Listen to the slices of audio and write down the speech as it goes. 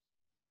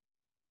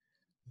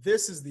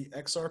This is the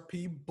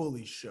XRP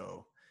Bully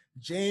Show.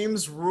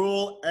 James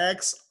Rule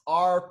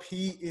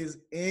XRP is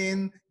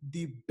in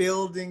the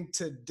building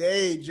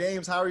today.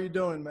 James, how are you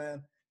doing,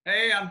 man?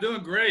 Hey, I'm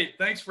doing great.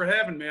 Thanks for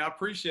having me. I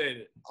appreciate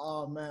it.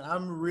 Oh, man,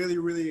 I'm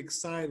really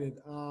excited.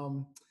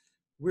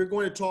 We're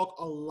going to talk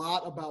a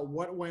lot about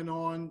what went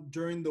on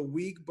during the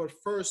week, but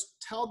first,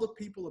 tell the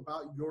people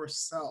about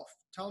yourself.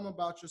 Tell them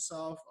about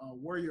yourself,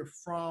 where you're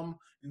from,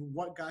 and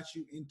what got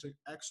you into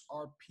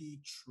XRP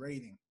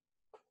trading.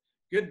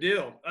 Good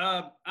deal.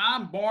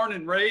 I'm born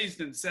and raised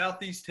in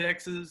Southeast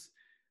Texas.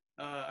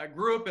 I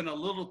grew up in a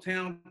little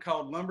town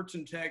called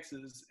Lumberton,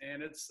 Texas,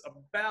 and it's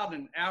about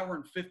an hour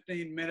and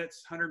 15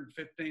 minutes,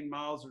 115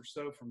 miles or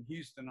so from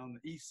Houston on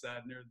the east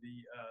side near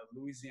the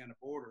Louisiana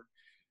border.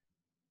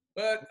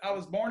 But I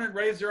was born and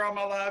raised there all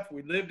my life.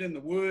 We lived in the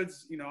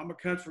woods. You know, I'm a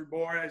country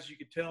boy, as you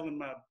could tell in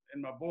my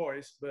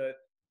voice. But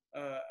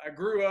I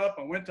grew up.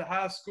 I went to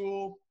high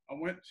school. I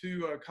went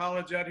to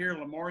college out here,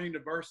 Lamar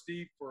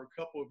University, for a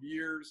couple of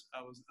years.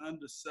 I was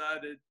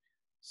undecided.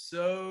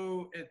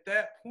 So at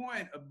that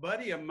point, a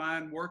buddy of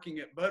mine working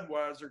at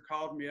Budweiser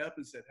called me up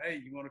and said,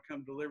 "Hey, you want to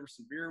come deliver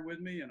some beer with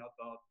me?" And I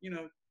thought,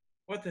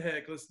 what the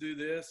heck, let's do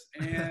this.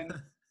 And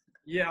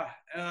yeah,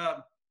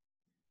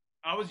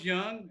 I was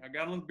young. I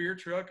got on the beer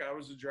truck. I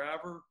was a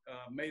driver,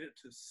 made it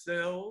to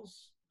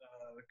sales.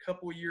 A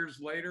couple of years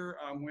later,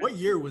 I went. What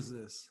year was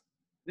this?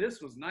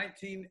 This was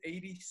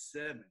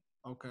 1987.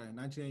 Okay,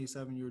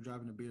 1987, you were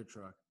driving a beer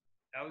truck.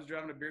 I was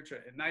driving a beer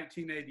truck. In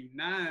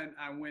 1989,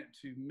 I went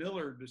to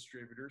Miller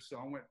Distributor. So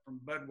I went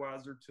from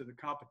Budweiser to the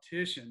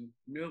competition,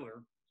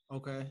 Miller.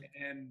 Okay.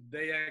 And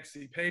they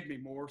actually paid me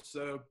more.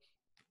 So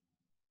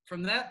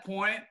from that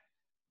point,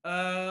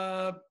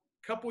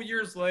 couple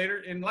years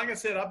later, and like I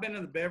said, I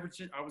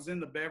was in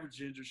the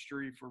beverage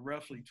industry for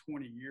roughly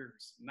 20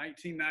 years.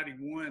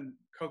 1991,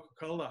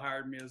 Coca-Cola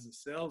hired me as a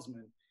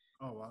salesman.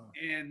 Oh, wow.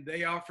 And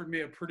they offered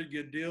me a pretty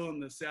good deal in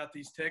the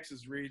Southeast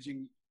Texas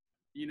region,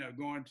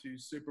 going to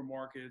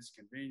supermarkets,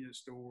 convenience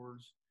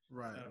stores,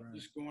 right.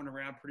 Just going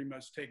around pretty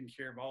much taking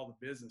care of all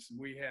the business. And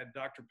we had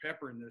Dr.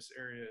 Pepper in this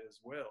area as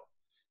well.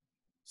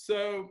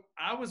 So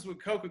I was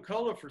with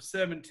Coca-Cola for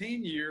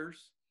 17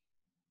 years.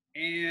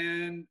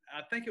 And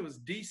I think it was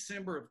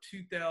December of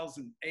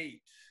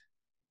 2008,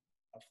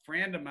 a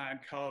friend of mine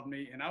called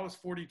me, and I was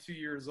 42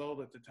 years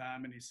old at the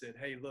time, and he said,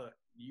 "Hey, look,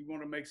 you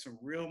want to make some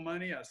real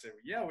money?" I said,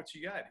 "Well, yeah, what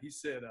you got?" He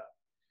said,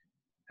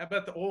 "How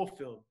about the oil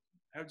field?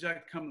 How'd you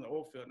like to come to the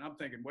oil field?" And I'm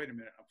thinking, wait a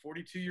minute, I'm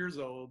 42 years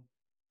old.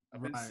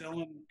 I've been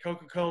selling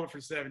Coca-Cola for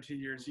 17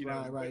 years.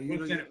 Right.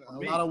 What's in it for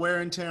me? A lot of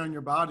wear and tear on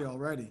your body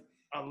already.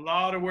 A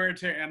lot of wear and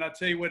tear. And I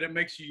tell you what, it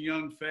makes you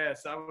young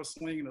fast. I was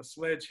slinging a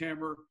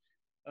sledgehammer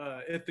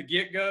at the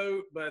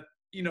get-go, but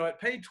it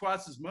paid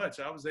twice as much.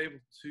 I was able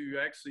to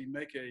actually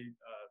make a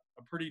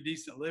pretty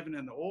decent living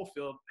in the oil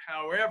field.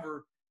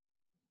 However,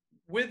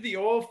 with the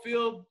oil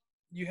field,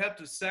 you have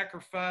to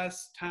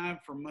sacrifice time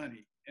for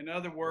money. In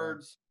other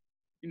words,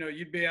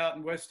 you'd be out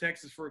in West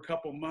Texas for a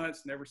couple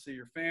months, never see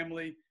your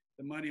family.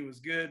 The money was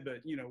good,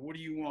 but what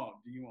do you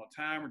want? Do you want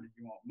time or do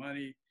you want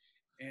money?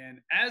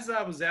 And as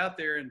I was out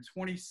there in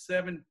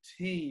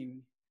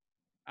 2017,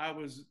 I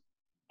was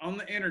on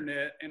the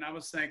internet and I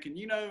was thinking,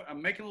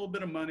 I'm making a little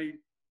bit of money.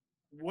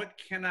 What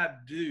can I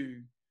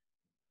do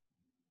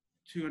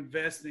to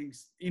invest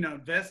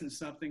in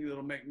something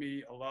that'll make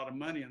me a lot of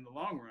money in the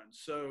long run?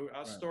 So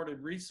I started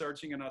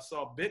researching and I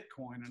saw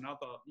Bitcoin and I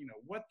thought,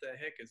 what the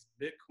heck is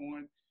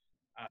Bitcoin?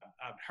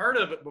 I've heard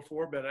of it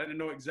before, but I didn't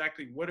know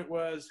exactly what it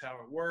was, how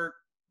it worked.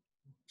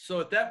 So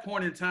at that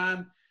point in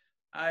time,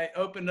 I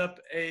opened up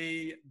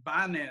a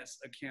Binance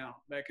account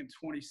back in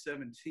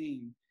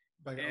 2017.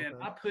 And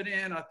I put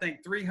in, I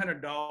think,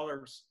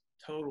 $300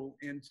 total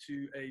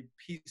into a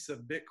piece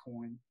of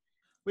Bitcoin.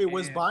 Wait,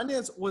 was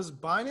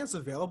Binance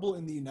available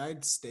in the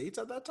United States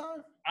at that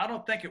time? I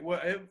don't think it was.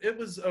 It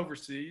was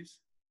overseas.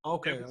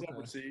 Okay. It was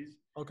overseas.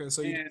 Okay,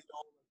 so you did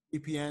the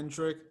VPN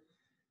trick?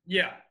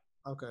 Yeah.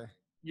 Okay.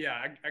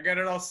 Yeah, I got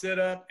it all set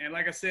up. And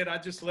like I said, I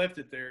just left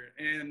it there.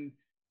 And,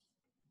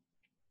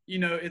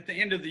 at the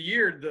end of the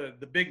year,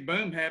 the big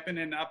boom happened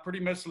and I pretty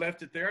much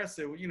left it there. I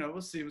said, well,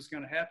 we'll see what's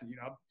going to happen.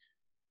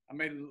 I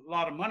made a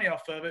lot of money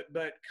off of it,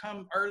 but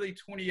come early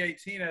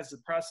 2018, as the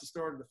prices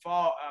started to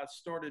fall, I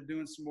started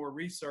doing some more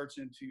research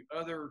into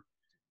other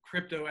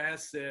crypto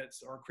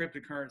assets or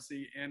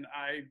cryptocurrency, and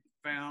I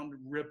found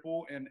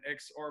Ripple and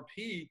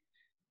XRP,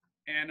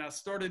 and I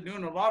started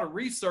doing a lot of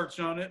research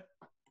on it.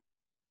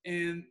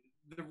 And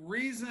the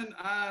reason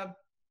I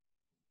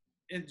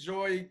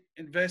enjoy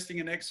investing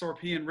in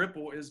XRP and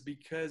Ripple is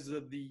because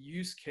of the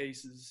use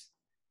cases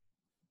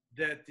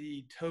that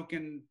the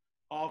token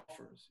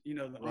offers, the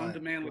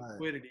on-demand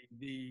liquidity,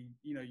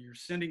 you're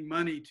sending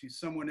money to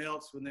someone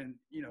else within,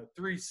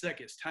 3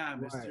 seconds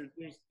time.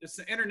 It's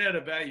the internet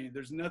of value.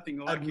 There's nothing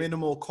like at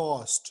minimal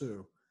cost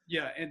too.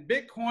 Yeah. And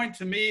Bitcoin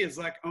to me is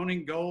like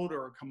owning gold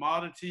or a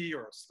commodity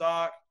or a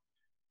stock.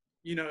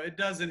 It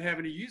doesn't have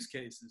any use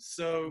cases.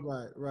 So,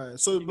 right.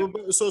 So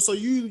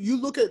you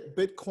look at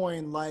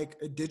Bitcoin like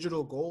a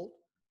digital gold?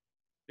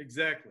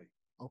 Exactly.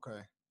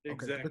 Okay. Okay,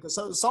 exactly.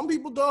 because some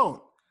people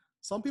don't.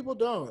 Some people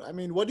don't. I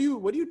mean, what do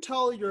you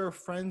tell your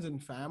friends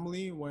and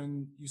family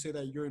when you say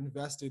that you're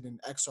invested in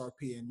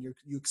XRP and you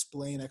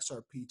explain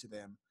XRP to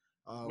them?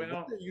 What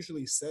Well, do they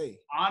usually say?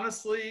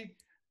 honestly,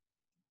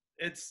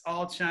 it's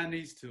all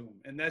Chinese to them,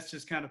 and that's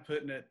just kind of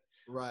putting it.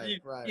 Right, You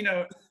right,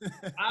 know,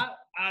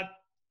 I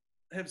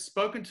have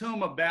spoken to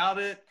them about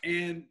it,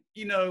 and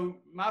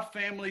my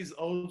family's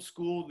old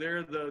school.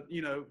 They're if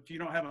you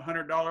don't have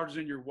 $100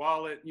 in your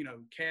wallet,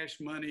 cash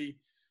money,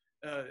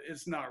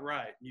 it's not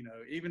right.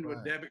 Even with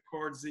right, debit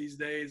cards these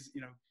days,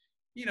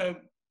 you know,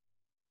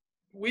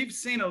 we've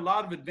seen a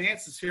lot of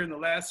advances here in the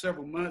last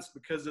several months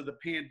because of the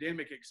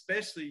pandemic,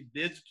 especially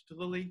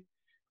digitally,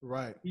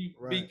 right,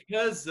 right,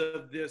 because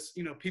of this,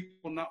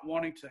 people not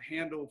wanting to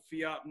handle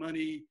fiat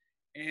money.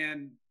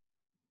 And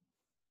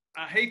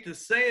I hate to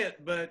say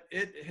it, but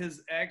it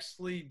has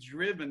actually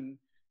driven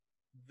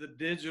the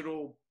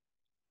digital,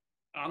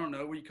 I don't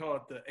know what you call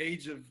it,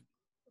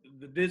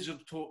 the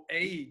digital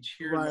age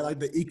here in right. the last Like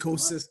the few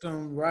months.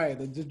 ecosystem, right?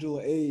 The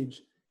digital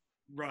age.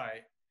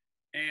 Right.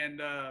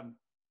 And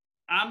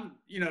I'm,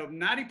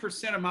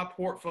 90% of my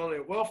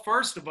portfolio. Well,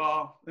 first of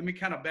all, let me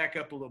kind of back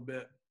up a little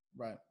bit.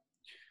 Right.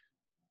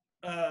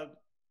 Uh,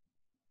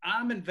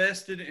 I'm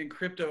invested in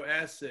crypto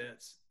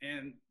assets,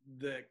 and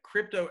the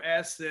crypto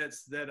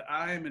assets that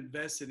I am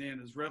invested in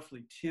is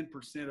roughly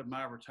 10% of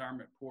my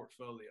retirement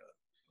portfolio.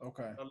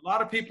 Okay. A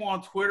lot of people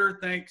on Twitter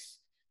thinks,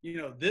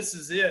 this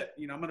is it.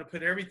 I'm going to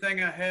put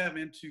everything I have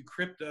into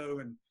crypto,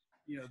 and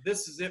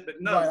this is it. But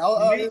Right.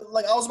 no, to me,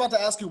 Like I was about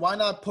to ask you, why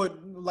not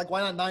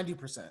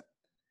 90%?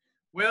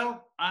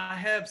 well, I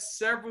have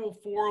several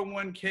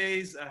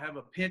 401ks. I have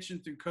a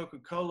pension through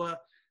Coca-Cola.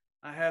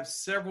 I have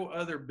several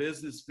other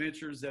business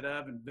ventures that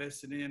I've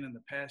invested in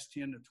the past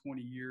 10 to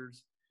 20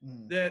 years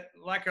Mm, that,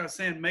 like I was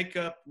saying, make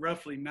up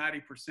roughly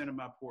 90% of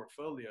my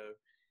portfolio.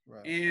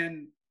 right.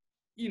 And,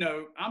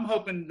 I'm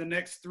hoping the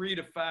next 3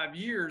 to 5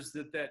 years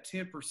that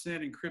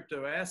 10% in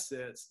crypto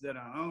assets that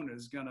I own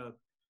is going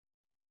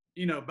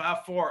to, by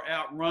far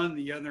outrun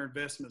the other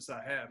investments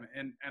I have.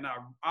 And I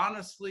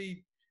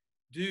honestly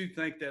do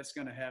think that's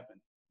going to happen,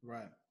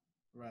 Right.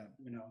 Right.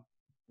 you know.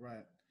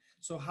 Right.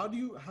 So how do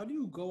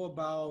you go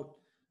about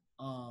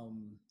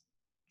um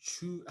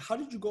how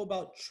did you go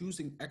about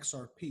choosing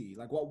XRP?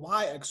 Like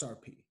why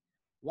XRP?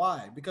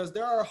 Why? Because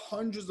there are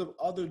hundreds of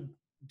other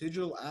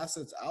digital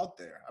assets out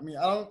there. I mean,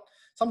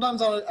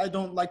 I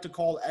don't like to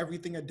call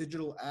everything a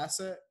digital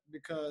asset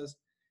because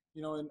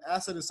an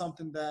asset is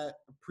something that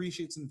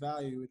appreciates in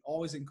value. It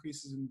always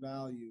increases in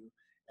value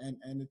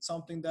and it's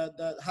something that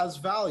has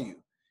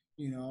value,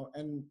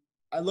 and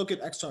I look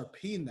at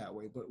XRP in that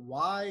way, but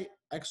why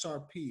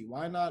XRP?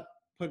 Why not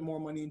put more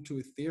money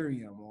into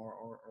Ethereum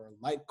or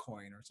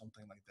Litecoin or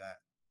something like that?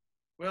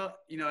 Well,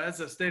 as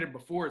I stated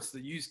before, it's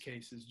the use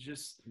cases.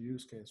 Just,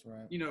 Use case,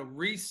 right?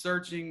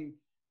 researching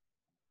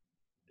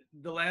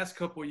the last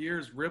couple of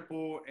years,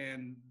 Ripple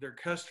and their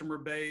customer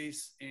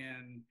base,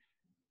 and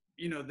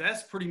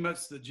that's pretty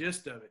much the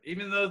gist of it.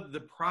 Even though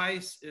the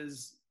price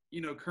is,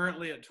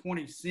 currently at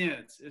 20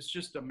 cents, it's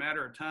just a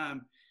matter of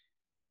time.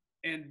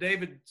 And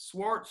David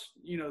Schwartz,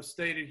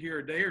 stated here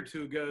a day or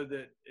two ago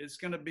that it's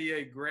going to be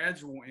a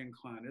gradual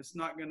incline. It's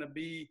not going to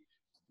be,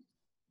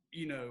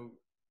 you know,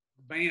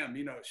 bam,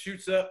 it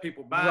shoots up,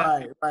 people buy it, Right,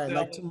 people right. sell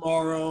Like it.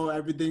 tomorrow,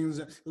 everything's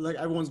like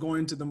everyone's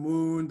going to the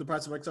moon. The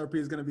price of XRP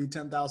is going to be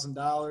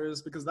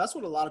 $10,000 because that's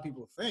what a lot of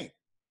people think.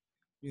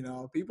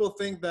 People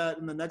think that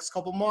in the next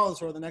couple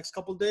months or the next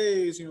couple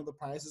days, the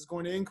price is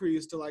going to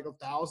increase to like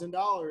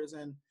 $1,000.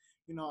 And,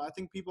 I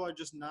think people are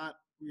just not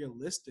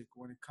realistic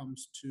when it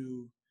comes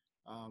to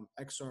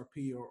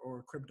XRP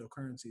or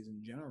cryptocurrencies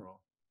in general.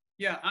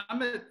 Yeah,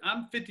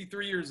 I'm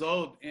 53 years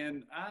old,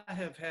 and I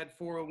have had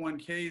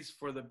 401ks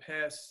for the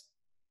past,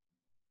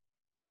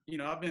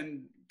 I've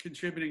been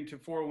contributing to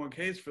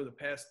 401ks for the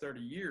past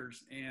 30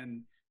 years.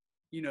 And,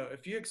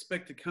 if you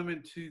expect to come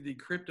into the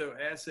crypto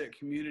asset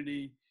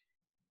community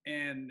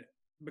and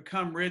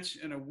become rich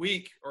in a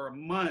week or a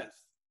month,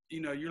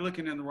 you're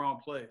looking in the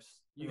wrong place.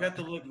 You Right. have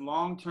to look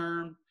long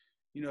term.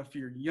 If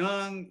you're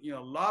young, a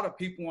lot of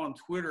people on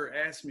Twitter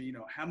ask me,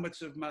 how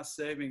much of my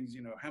savings,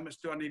 how much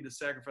do I need to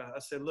sacrifice? I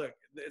said, look,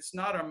 it's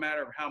not a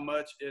matter of how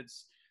much,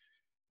 it's,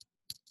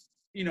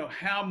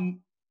 how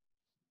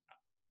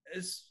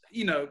it's,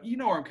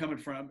 where I'm coming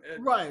from.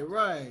 Right,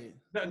 right.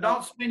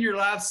 Don't spend your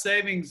life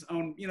savings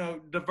on,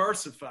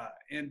 diversify.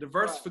 And Right.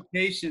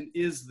 diversification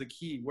is the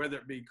key, whether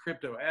it be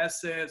crypto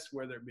assets,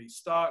 whether it be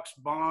stocks,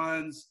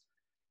 bonds,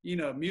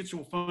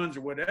 mutual funds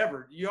or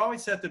whatever. You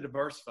always have to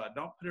diversify.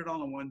 Don't put it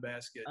all in one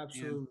basket.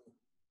 Absolutely.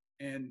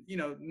 And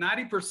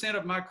 90%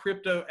 of my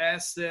crypto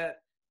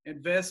asset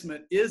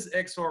investment is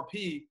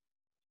XRP.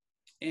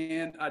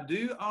 And I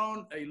do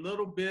own a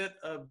little bit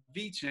of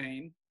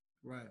VeChain.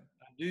 Right.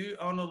 I do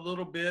own a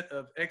little bit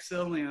of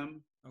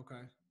XLM.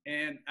 Okay.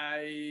 And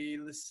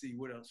let's see,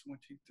 what else? 1,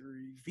 2,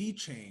 3.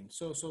 VeChain.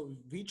 So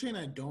VeChain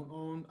I don't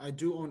own. I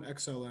do own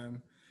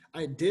XLM.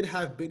 I did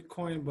have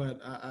Bitcoin, but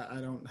I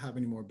don't have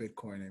any more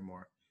Bitcoin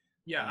anymore.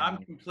 Yeah, I'm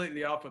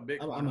completely off of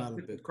Bitcoin. I'm out of I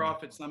took the Bitcoin.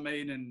 profits I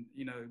made in,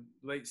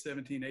 late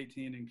 17,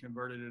 18 and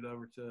converted it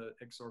over to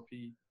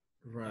XRP.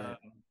 Right.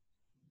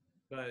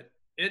 But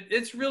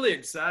it's really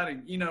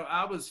exciting.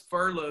 I was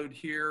furloughed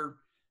here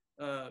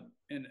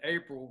in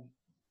April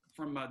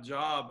from my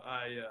job.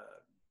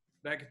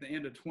 Back at the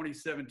end of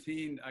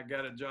 2017, I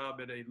got a job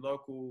at a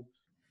local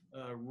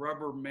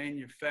rubber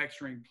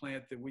manufacturing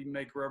plant that we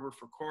make rubber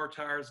for car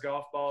tires,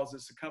 golf balls.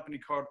 It's a company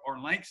called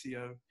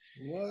Arlanxio.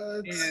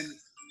 What? And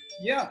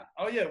yeah,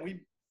 oh yeah,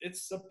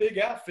 it's a big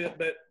outfit,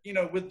 but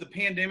with the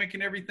pandemic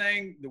and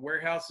everything, the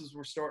warehouses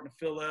were starting to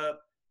fill up.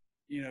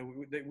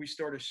 We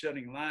started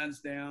shutting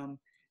lines down,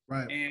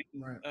 Right. and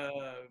Right.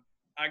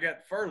 I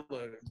got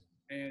furloughed,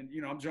 and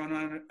I'm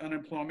drawing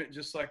unemployment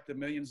just like the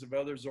millions of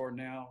others are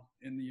now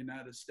in the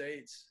United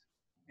States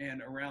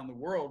and around the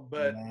world.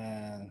 But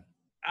Man.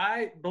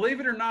 I, believe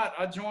it or not,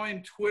 I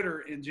joined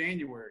Twitter in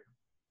January.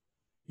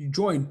 You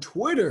joined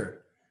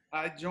Twitter?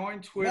 I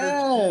joined Twitter.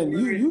 Man,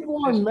 you've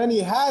worn many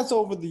hats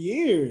over the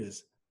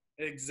years.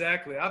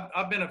 Exactly.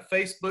 I've been a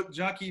Facebook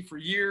junkie for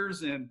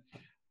years, and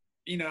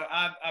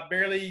I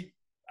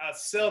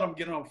seldom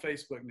get on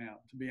Facebook now,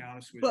 to be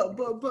honest with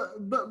you.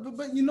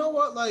 But you know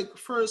what? Like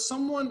for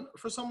someone,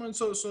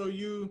 so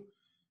you're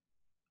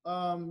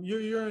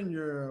in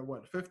your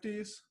what,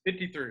 50s?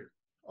 53.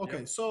 Okay,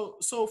 Yep.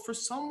 so for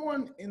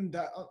someone in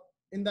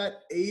that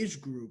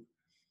age group,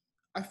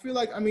 I feel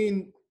like, I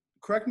mean,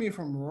 correct me if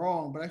I'm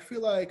wrong, but I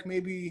feel like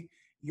maybe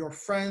your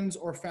friends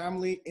or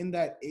family in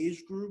that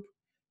age group,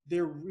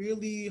 they're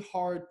really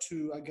hard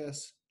to, I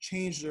guess,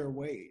 change their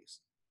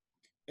ways.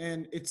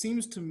 And it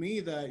seems to me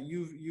that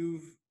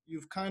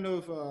you've kind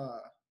of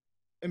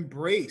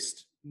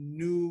embraced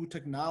new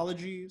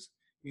technologies,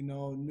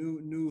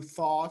 new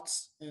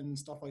thoughts and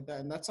stuff like that.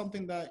 And that's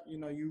something that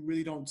you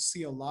really don't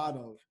see a lot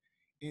of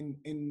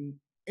in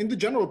the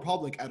general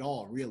public at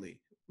all, really.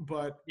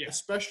 But Yeah.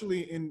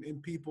 especially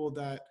in people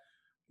that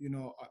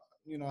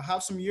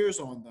have some years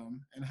on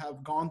them and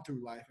have gone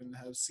through life and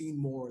have seen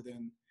more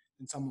than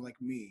someone like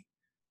me.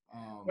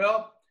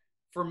 Well,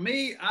 for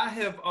me, I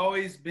have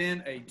always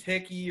been a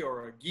techie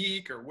or a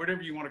geek or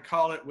whatever you want to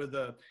call it with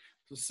a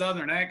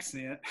Southern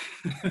accent.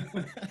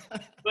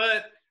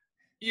 But,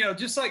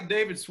 just like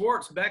David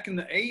Schwartz, back in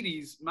the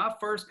 80s, my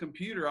first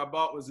computer I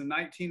bought was in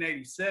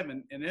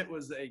 1987, and it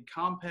was a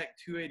Compaq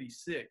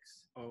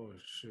 286. Oh,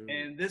 shoot.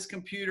 And this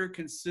computer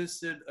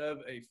consisted of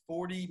a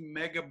 40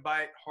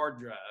 megabyte hard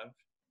drive.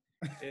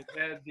 It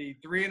had the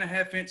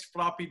 3.5-inch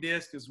floppy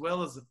disk as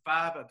well as the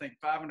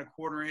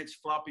 5.25-inch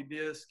floppy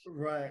disk.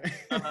 Right.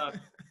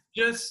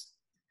 Just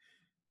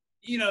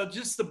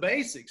the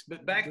basics.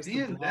 But back Just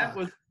then, that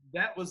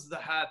was the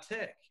high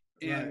tech.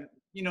 And, right.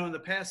 In the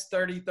past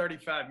 30,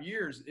 35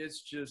 years,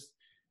 it's just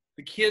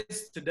the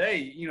kids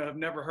today, have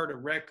never heard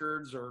of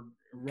records or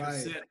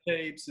cassette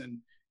tapes. And,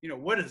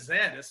 what is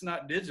that? It's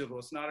not digital.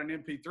 It's not an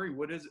MP3.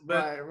 What is it?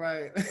 But,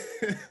 right.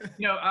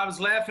 I was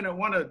laughing at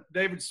one of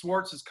David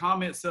Schwartz's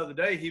comments the other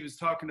day. He was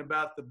talking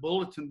about the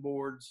bulletin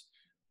boards,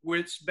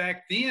 which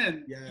back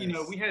then, yes.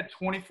 We had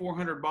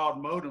 2,400 baud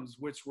modems,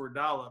 which were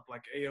dial-up,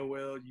 like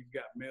AOL, you've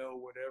got mail,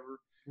 whatever.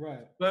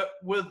 Right. But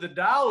with the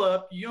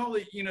dial-up,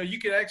 you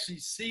could actually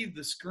see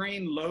the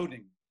screen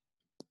loading.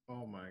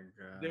 Oh my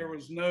God. There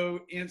was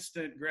no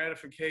instant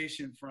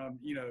gratification from,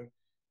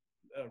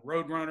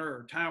 Roadrunner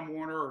or Time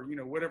Warner or,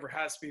 whatever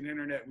high-speed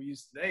internet we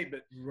use today.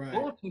 But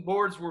bulletin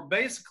boards were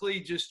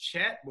basically just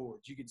chat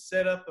boards. You could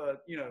set up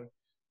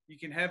you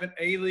can have an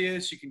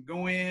alias, you can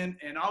go in,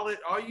 and all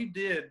you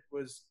did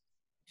was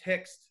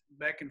text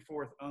back and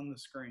forth on the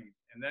screen.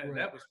 And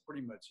that was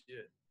pretty much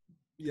it.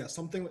 Yeah,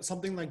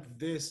 something like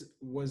this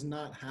was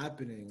not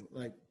happening.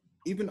 Like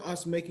even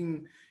us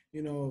making,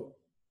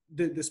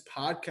 this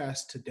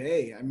podcast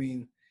today. I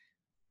mean,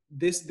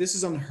 this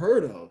is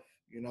unheard of.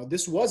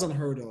 This was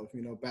unheard of,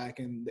 back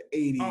in the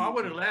 80s. Oh, I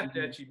would have laughed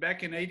at you.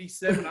 Back in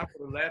 87, I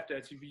would have laughed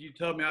at you if you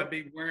told me I'd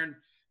be wearing,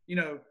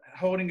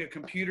 holding a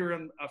computer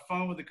and a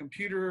phone with a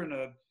computer and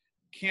a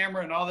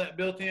camera and all that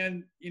built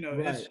in.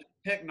 It's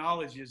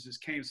technology has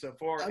just came so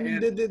far. I mean,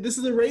 this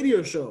is a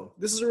radio show.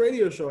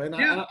 And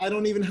I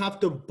don't even have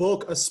to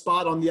book a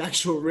spot on the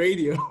actual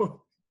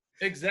radio.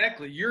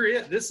 Exactly. You're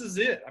it. This is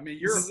it. I mean,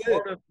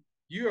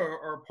 you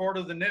are part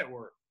of the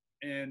network.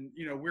 And,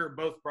 we're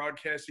both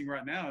broadcasting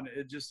right now, and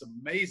it just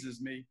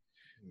amazes me,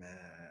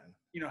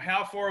 man,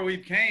 how far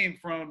we've came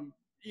from,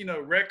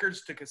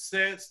 records to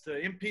cassettes to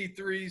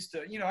MP3s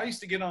to, I used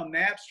to get on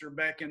Napster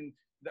back in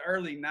the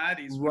early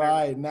 90s.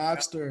 Right,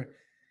 Napster.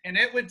 And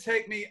it would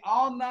take me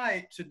all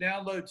night to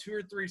download 2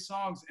 or 3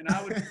 songs. And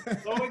I would be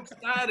so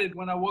excited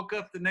when I woke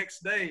up the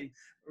next day,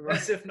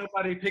 as if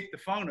nobody picked the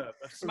phone up.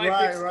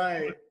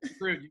 Right.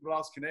 You've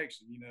lost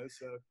connection,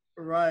 so.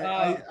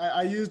 Right.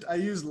 I used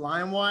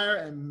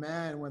LimeWire, and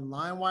man, when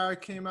LimeWire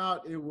came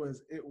out, it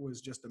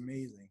was just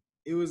amazing.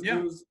 It was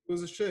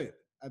a shit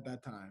at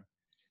that time.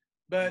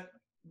 But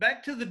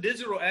back to the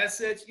digital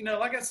assets,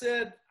 like I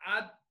said,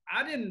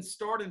 I didn't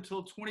start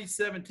until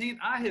 2017.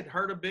 I had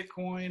heard of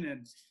Bitcoin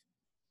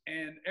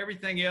and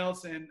everything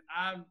else, and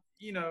I'm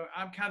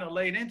kind of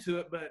laid into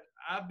it, but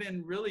I've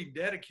been really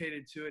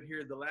dedicated to it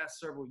here the last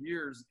several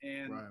years,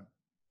 and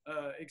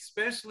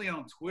especially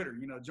on Twitter.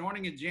 You know,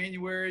 joining in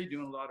January,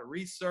 doing a lot of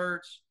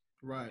research.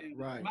 Right, And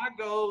right. my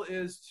goal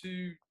is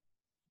to,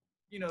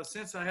 you know,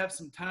 since I have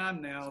some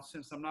time now,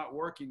 since I'm not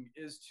working,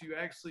 is to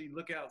actually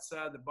look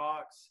outside the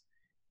box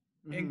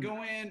and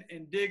go in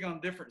and dig on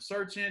different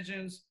search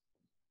engines,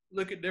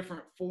 look at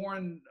different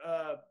foreign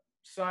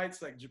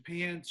sites like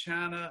Japan,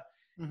 China,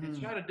 and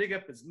try to dig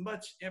up as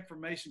much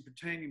information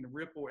pertaining to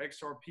Ripple,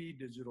 XRP,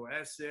 digital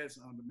assets,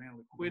 on-demand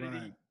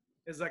liquidity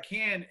as I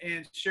can,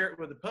 and share it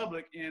with the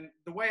public. And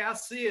the way I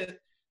see it,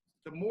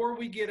 the more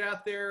we get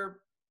out there,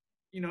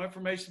 you know,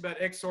 information about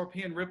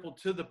XRP and Ripple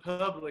to the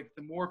public,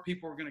 the more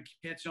people are going to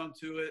catch on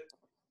to it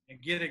and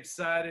get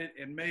excited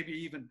and maybe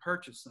even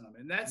purchase some.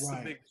 And that's the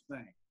biggest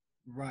thing.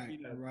 Right,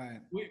 you know,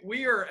 right.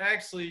 We are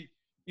actually,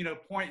 you know,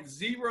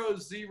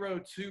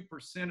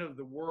 0.002% of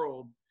the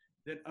world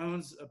that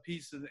owns a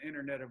piece of the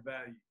internet of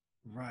value.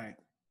 Right.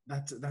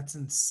 That's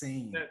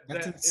insane.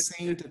 That's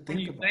insane to think about. When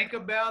you think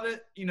about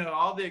it, you know,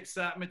 all the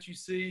excitement you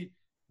see,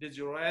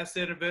 digital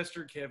asset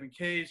investor, Kevin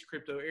Cage,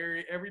 crypto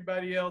area,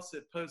 everybody else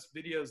that posts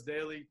videos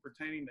daily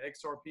pertaining to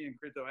XRP and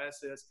crypto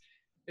assets.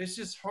 It's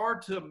just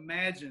hard to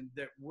imagine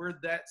that we're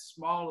that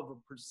small of a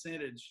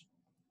percentage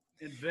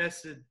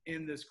invested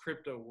in this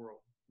crypto world.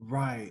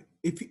 Right.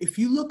 If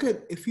you look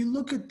at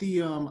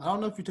the I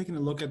don't know if you're taking a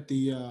look at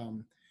the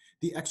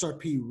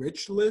XRP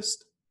rich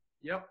list.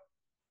 Yep.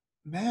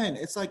 Man,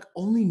 it's like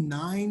only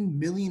 9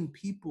 million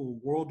people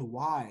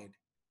worldwide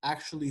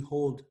actually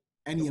hold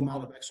any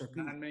amount of XRP.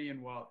 9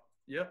 million wallet.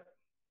 Yep.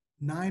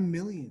 9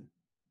 million.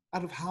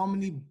 Out of how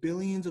many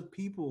billions of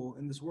people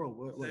in this world?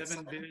 What,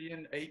 7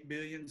 billion, 8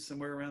 billion,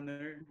 somewhere around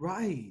there.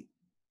 Right.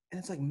 And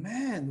it's like,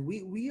 man,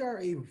 we are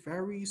a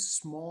very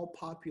small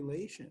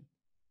population.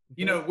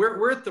 You know,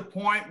 we're at the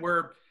point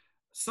where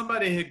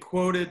somebody had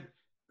quoted,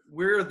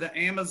 we're the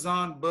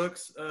Amazon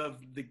books of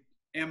the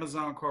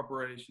Amazon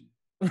Corporation.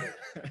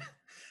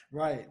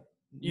 Right.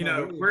 You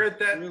know, really, we're at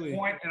that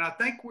point, and I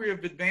think we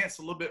have advanced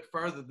a little bit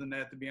further than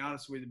that, to be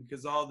honest with you,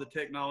 because all the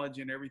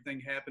technology and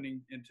everything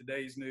happening in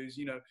today's news.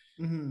 You know,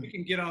 we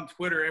can get on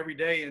Twitter every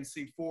day and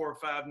see 4 or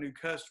 5 new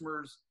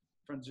customers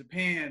from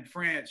Japan,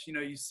 France. You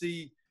know, you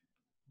see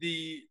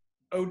the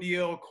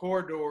ODL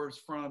corridors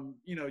from,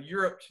 you know,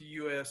 Europe to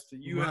US to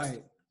US.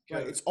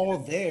 Right. It's all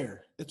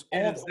there. It's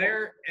all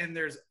there. And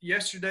there's,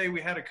 yesterday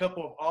we had a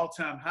couple of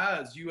all-time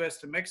highs, US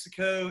to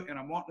Mexico, and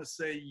I'm wanting to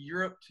say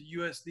Europe to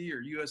USD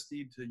or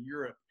USD to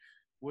Europe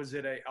was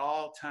at a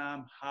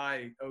all-time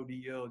high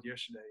ODL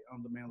yesterday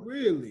on the mainland.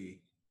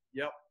 Really?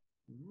 Yep.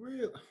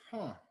 Really?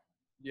 Huh.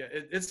 Yeah,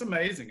 it's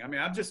amazing. I mean,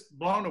 I'm just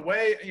blown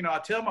away. You know, I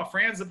tell my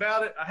friends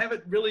about it. I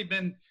haven't really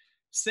been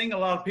seeing a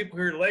lot of people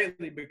here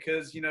lately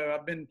because, you know,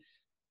 I've been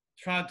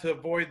trying to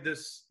avoid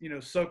this, you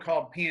know,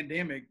 so-called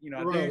pandemic. You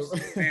know, I do see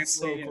family.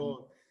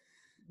 So-called.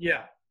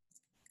 Yeah.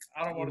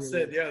 I don't want to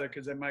say the other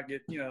because they might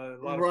get, you know,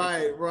 a lot of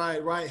people.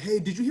 Right. Hey,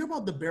 did you hear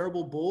about the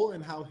Bearable Bull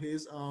and how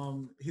his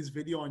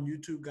video on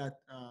YouTube got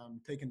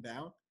taken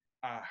down?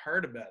 I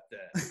heard about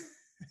that.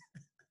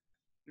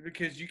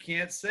 Because you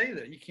can't say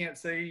that. You can't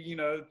say, you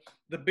know,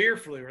 the beer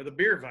flu or the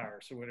beer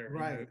virus or whatever.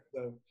 Right. You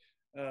know?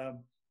 So,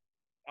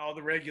 all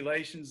the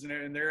regulations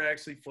and they're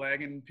actually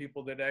flagging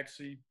people that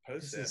actually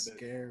post that. This is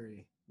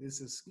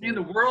scary. And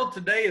the world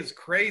today is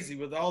crazy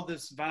with all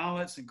this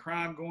violence and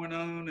crime going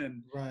on,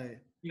 and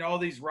you know, all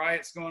these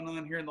riots going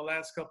on here in the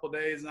last couple of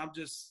days. And I'm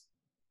just,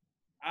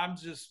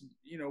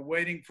 you know,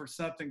 waiting for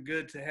something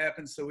good to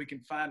happen so we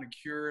can find a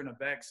cure and a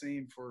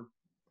vaccine for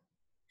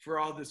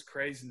all this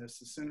craziness.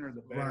 The sooner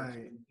the better. So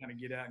we can kind of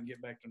get out and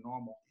get back to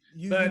normal.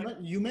 You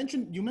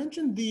mentioned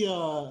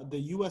the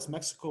U.S.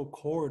 Mexico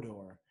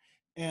corridor.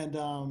 And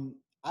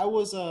I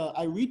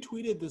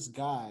retweeted this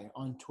guy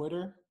on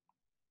Twitter,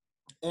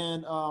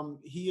 and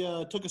he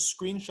took a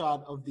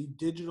screenshot of the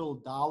digital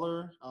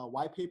dollar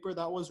white paper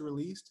that was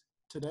released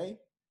today.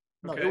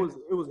 No, it was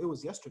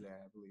yesterday,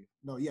 I believe.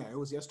 No, yeah, it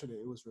was yesterday.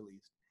 It was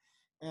released,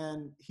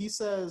 and he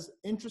says,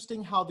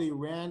 interesting how they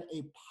ran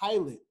a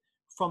pilot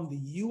from the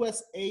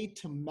USA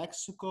to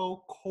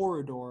Mexico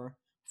corridor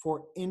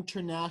for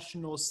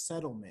international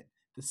settlement.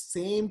 The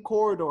same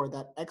corridor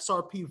that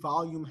XRP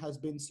volume has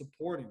been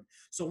supporting.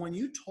 So when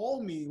you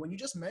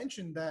just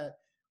mentioned that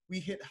we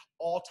hit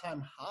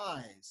all-time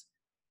highs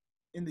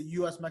in the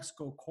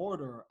U.S.-Mexico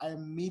corridor, I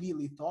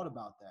immediately thought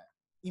about that.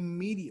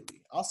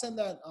 Immediately. I'll send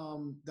that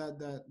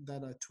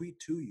tweet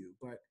to you.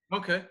 But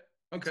okay,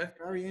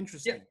 very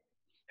interesting. Yeah.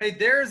 Hey,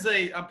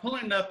 I'm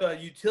pulling up a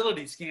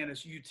utility scan.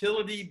 It's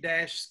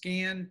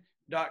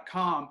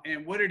utility-scan.com,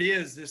 and what it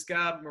is, this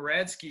guy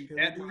Maradsky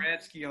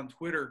on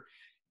Twitter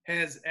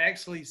has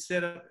actually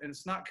set up, and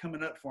it's not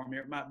coming up for me.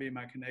 It might be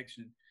my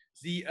connection.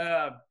 He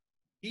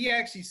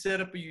actually set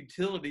up a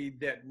utility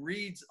that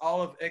reads all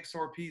of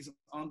XRP's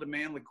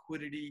on-demand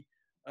liquidity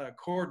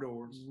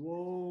corridors.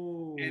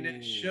 Whoa! And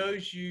it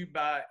shows you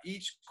by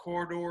each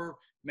corridor,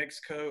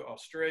 Mexico,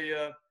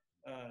 Australia,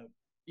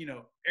 you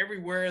know,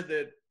 everywhere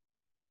that,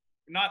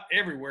 not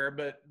everywhere,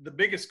 but the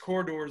biggest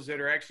corridors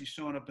that are actually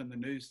showing up in the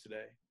news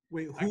today.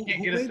 Wait, who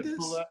made this?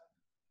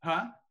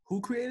 Huh?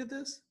 Who created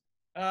this?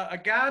 A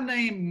guy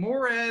named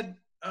Morad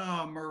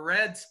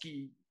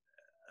Moradsky.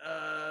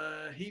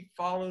 He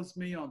follows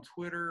me on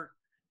Twitter.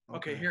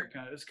 Okay, Okay. here it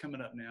comes. It's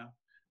coming up now.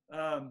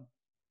 Um,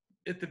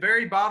 at the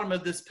very bottom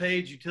of this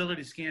page,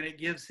 utility scan, it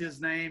gives his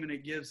name and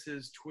it gives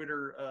his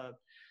Twitter.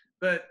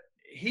 But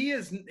he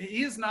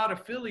is not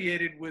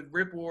affiliated with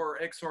Ripple or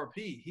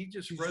XRP. He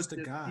just He's wrote just a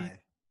this. guy.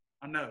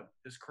 I know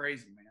it's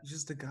crazy, man. He's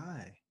just a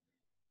guy.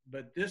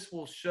 But this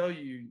will show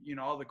you,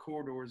 all the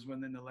corridors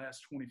within the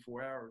last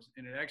 24 hours,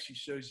 and it actually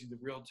shows you the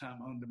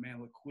real-time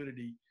on-demand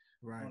liquidity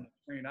Right. on the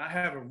screen. I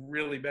have a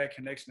really bad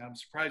connection. I'm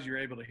surprised you're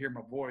able to hear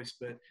my voice,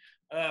 but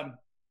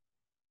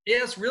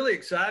yeah, it's really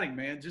exciting,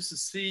 man, just to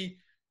see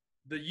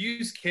the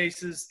use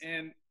cases.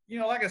 And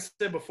like I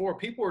said before,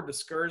 people are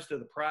discouraged of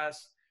the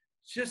price.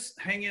 Just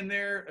hang in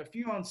there. If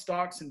you own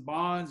stocks and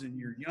bonds and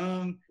you're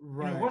young,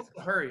 Right. what's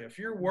the hurry? If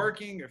you're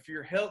working, if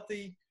you're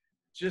healthy,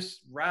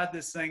 just ride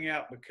this thing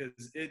out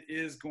because it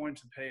is going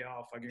to pay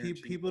off. I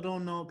guarantee. People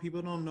don't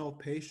know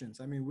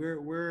patience. I mean,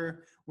 we're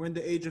in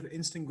the age of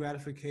instant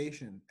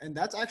gratification, and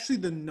that's actually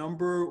the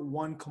number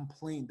one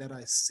complaint that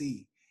I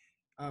see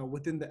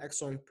within the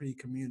XRP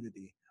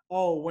community.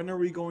 Oh, when are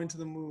we going to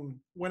the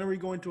moon? When are we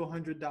going to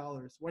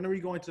 $100? When are we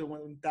going to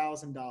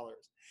 $1,000?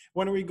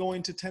 When are we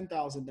going to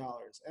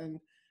 $10,000? And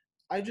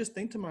I just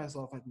think to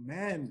myself, like,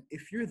 man,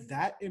 if you're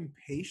that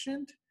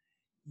impatient,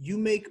 you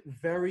make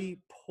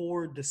very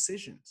poor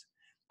decisions.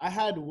 I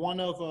had one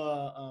of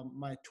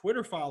my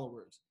Twitter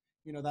followers,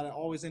 that I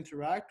always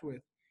interact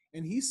with,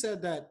 and he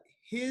said that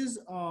his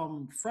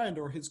friend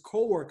or his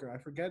coworker, I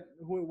forget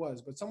who it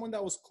was, but someone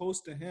that was close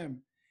to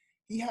him,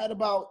 he had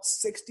about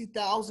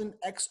 60,000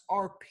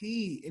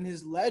 XRP in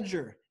his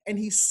ledger, and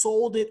he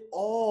sold it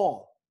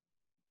all.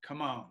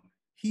 Come on.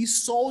 He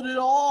sold it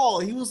all.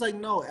 He was like,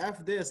 no,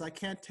 F this. I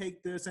can't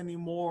take this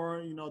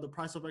anymore. The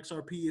price of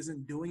XRP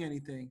isn't doing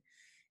anything.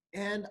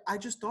 And I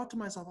just thought to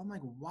myself, I'm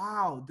like,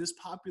 wow, this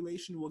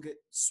population will get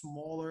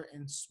smaller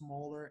and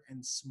smaller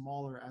and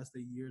smaller as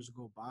the years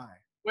go by.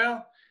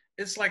 Well,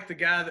 it's like the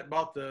guy that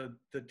bought the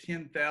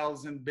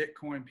 10,000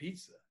 Bitcoin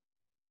pizza.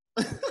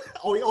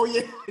 oh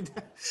yeah.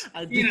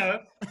 I did.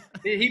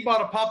 He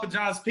bought a Papa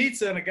John's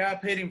pizza and a guy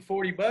paid him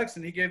 $40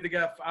 and he gave the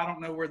guy, I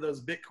don't know where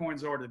those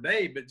Bitcoins are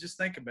today, but just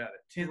think about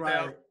it.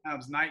 10,000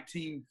 times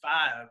 19.5.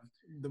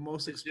 The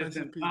most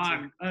expensive pizza.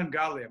 An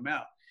ungodly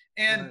amount.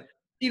 And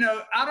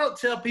I don't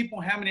tell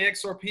people how many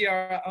XRP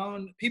I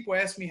own. People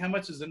ask me how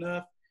much is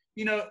enough.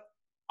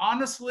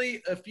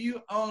 Honestly, if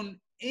you own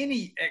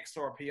any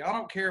XRP, I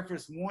don't care if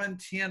it's 1,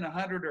 10,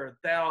 100, or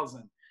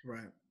 1,000.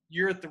 Right.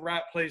 You're at the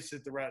right place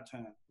at the right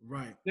time.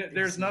 Right.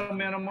 There's no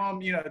minimum.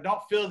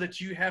 Don't feel that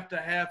you have to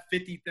have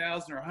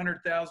 50,000 or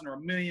 100,000 or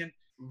 $1 million.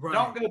 Right.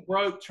 Don't go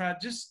broke.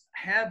 Just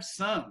have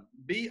some.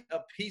 Be a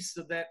piece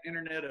of that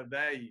internet of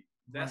value.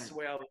 That's the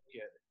way I look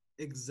at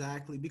it.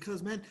 Exactly.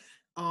 Because, man,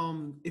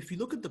 if you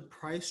look at the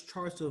price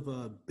charts of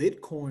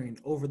Bitcoin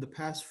over the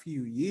past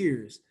few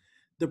years,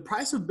 the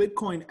price of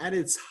Bitcoin at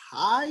its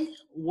high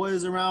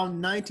was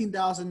around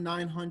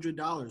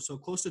 $19,900, so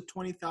close to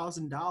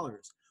 $20,000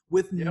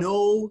 with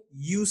no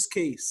use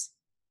case.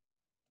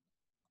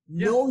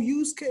 No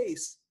use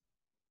case.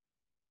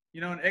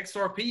 An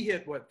XRP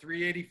hit what,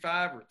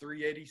 385 or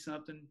 380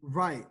 something?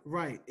 Right.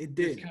 It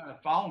did. It's kind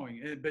of following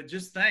it, but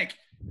just think,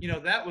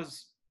 that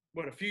was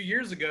what, a few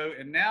years ago,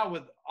 and now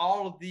with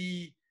all of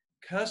the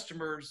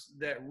customers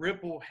that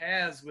Ripple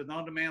has with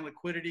on-demand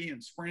liquidity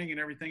and Spring and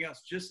everything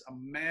else, just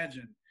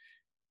imagine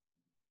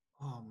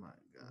oh my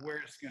God, where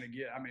it's going to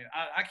get. I mean,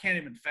 I can't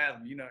even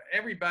fathom.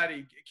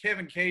 Everybody,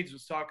 Kevin Cage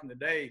was talking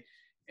today,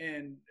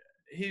 and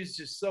he's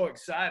just so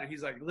excited.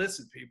 He's like,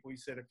 listen, people, he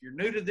said, if you're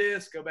new to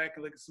this, go back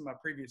and look at some of my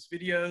previous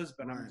videos,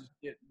 but I'm just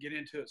get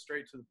into it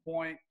straight to the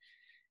point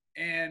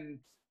and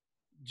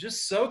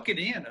just soak it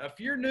in. If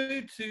you're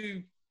new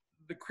to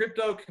the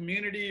crypto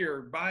community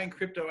or buying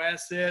crypto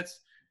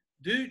assets,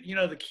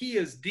 the key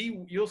is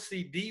you'll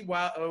see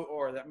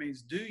DYOR. That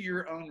means do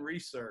your own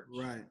research.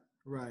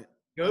 Right.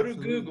 Go to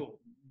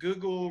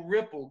Google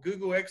Ripple,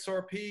 Google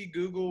XRP,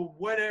 Google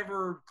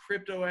whatever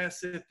crypto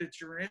asset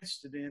that you're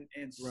interested in,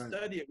 and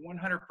study it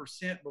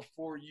 100%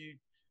 before you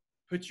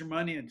put your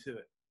money into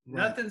it.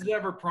 Nothing's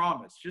ever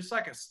promised, just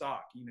like a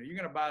stock. You're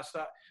going to buy a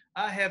stock.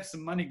 I have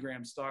some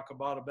MoneyGram stock I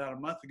bought about a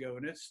month ago,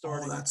 and it's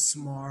starting. Oh, that's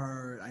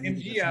smart. I need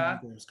to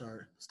get some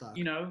MoneyGram stock.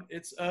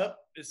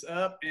 It's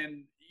up,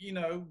 and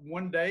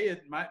one day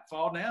it might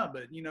fall down,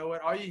 but you know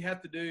what? All you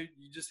have to do,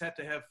 you just have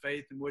to have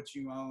faith in what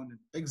you own.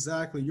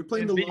 Exactly. You're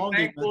playing the long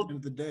game at the end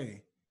of the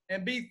day.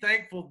 And be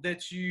thankful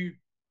that you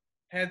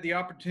had the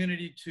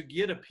opportunity to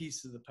get a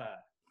piece of the pie.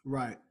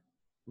 Right.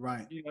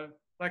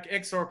 Like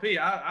XRP,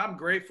 I'm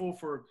grateful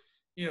for,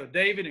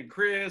 David and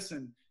Chris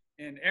and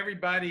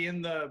everybody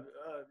in the,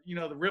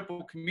 the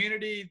Ripple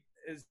community,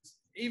 is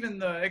even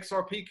the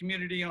XRP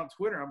community on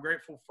Twitter. I'm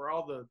grateful for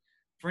all the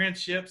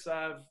friendships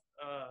I've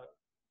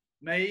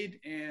made,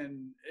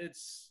 and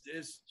it's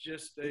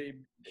just a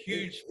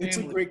huge family. It's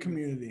a great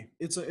community.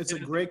 It's a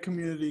great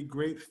community,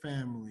 great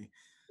family.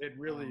 It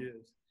really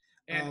is.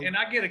 And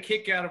I get a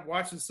kick out of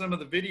watching some of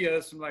the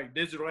videos from like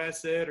Digital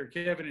Asset or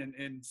Kevin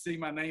and see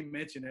my name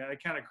mentioned.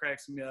 It kind of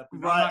cracks me up.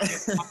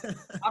 Right.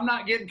 I'm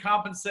not getting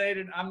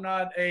compensated. I'm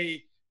not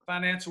a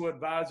financial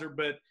advisor,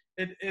 but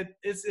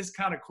it's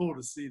kind of cool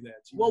to see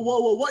that. Well,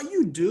 what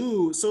you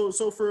do? So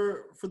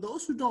for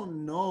those who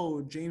don't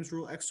know James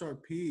Rule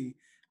XRP,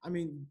 I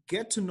mean,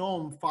 get to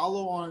know him.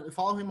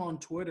 Follow him on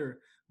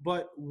Twitter.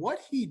 But what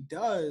he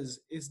does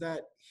is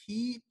that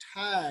he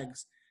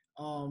tags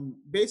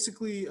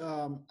basically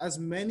as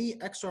many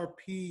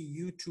XRP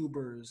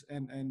YouTubers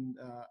and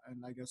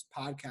I guess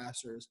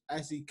podcasters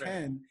as he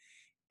can,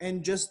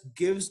 and just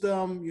gives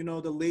them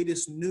the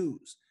latest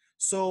news.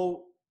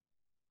 So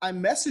I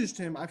messaged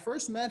him. I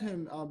first met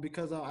him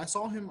because I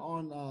saw him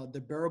on the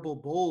Bearable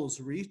Bulls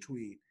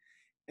retweet.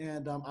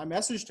 And I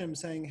messaged him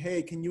saying,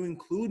 hey, can you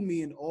include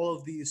me in all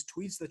of these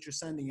tweets that you're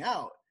sending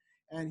out?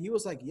 And he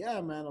was like, yeah,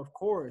 man, of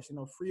course,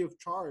 free of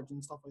charge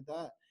and stuff like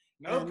that.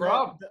 No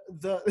problem.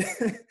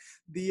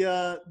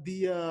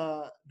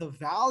 The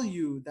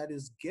value that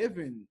is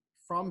given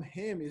from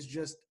him is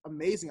just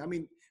amazing. I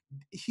mean,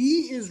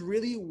 he is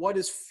really what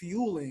is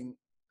fueling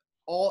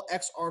all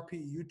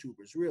XRP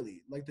YouTubers,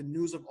 really, like the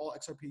news of all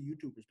XRP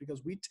YouTubers,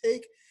 because we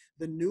take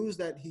the news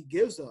that he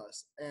gives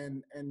us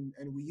and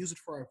we use it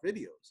for our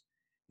videos,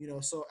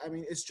 So I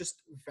mean, it's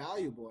just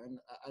valuable, and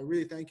I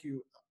really thank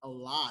you a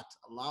lot,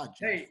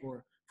 Jeff,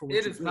 for what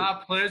it is my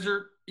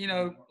pleasure.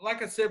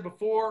 Like I said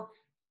before,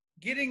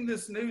 getting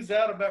this news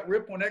out about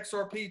Ripple and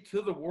XRP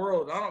to the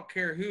world. I don't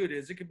care who it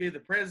is. It could be the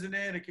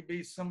president. It could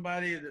be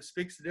somebody that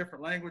speaks a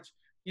different language.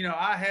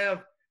 I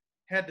have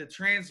had to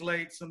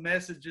translate some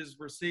messages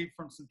received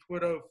from some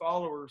Twitter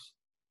followers,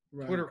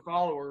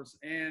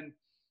 and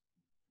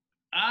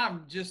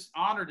I'm just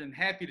honored and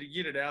happy to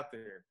get it out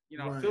there.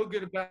 I feel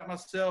good about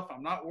myself.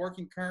 I'm not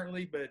working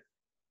currently, but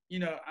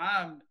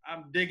I'm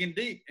digging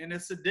deep, and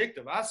it's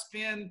addictive.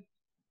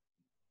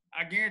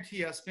 I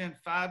guarantee I spend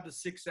 5 to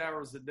 6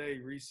 hours a day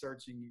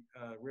researching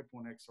Ripple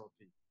and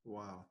XRP.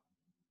 Wow.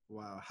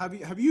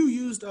 Have you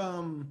used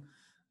the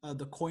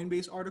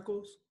Coinbase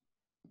articles?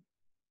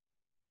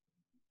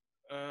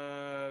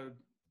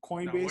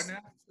 Coinbase,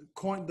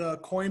 the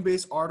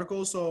Coinbase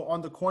article. So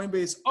on the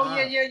Coinbase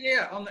app,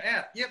 yeah, on the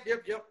app. Yep.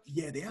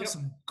 Yeah, they have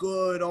some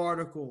good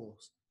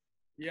articles.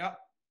 Yeah,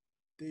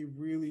 they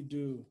really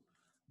do.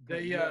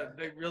 They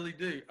really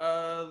do.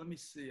 Let me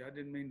see. I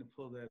didn't mean to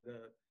pull that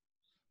up.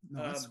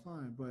 No, that's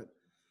fine. But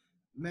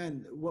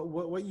man,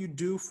 what you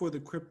do for the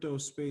crypto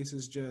space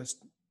is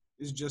just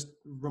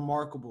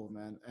remarkable,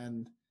 man.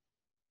 And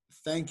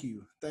thank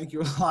you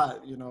a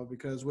lot,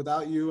 because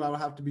without you, I would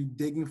have to be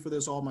digging for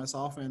this all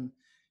myself, and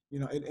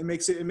it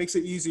makes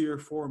it easier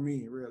for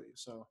me, really.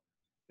 So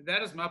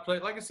that is my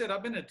pleasure. Like I said,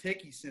 I've been a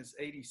techie since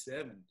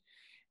 '87,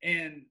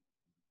 and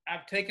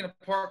I've taken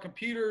apart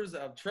computers.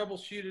 I've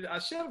troubleshooted. I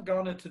should have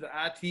gone into the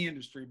IT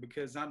industry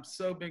because I'm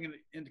so big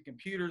into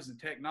computers and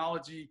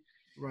technology.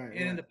 Right.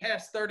 And in the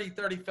past 30,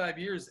 35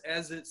 years,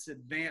 as it's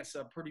advanced,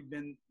 I've pretty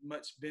been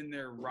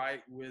there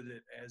right with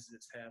it as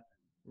it's happened.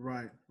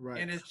 Right.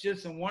 And it's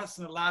just a once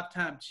in a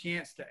lifetime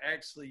chance to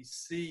actually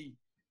see,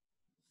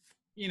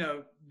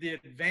 the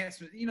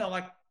advancement,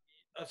 like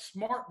a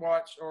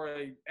smartwatch or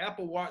a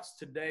Apple Watch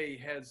today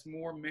has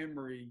more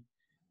memory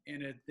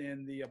in it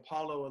than the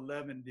Apollo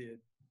 11 did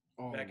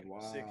back in the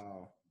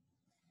 60s.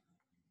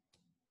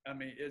 I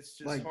mean, it's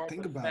just hard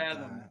to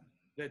fathom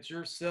that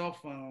your cell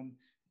phone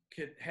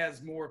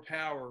has more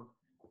power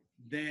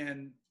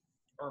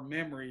or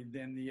memory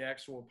than the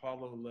actual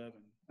Apollo 11.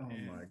 Oh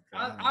my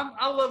God.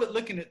 I love it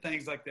looking at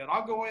things like that.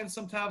 I'll go in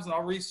sometimes and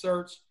I'll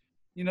research,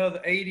 the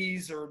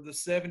 80s or the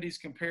 70s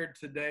compared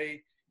to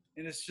today.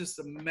 And it's just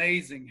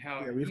amazing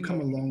how we've come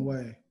a long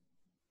way.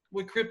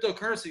 With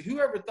cryptocurrency,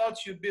 whoever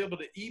thought you'd be able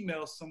to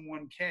email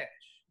someone cash?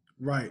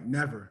 Right.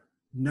 Never.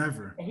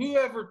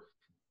 Whoever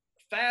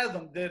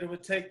fathomed that it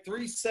would take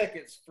 3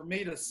 seconds for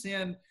me to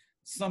send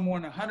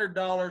someone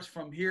 $100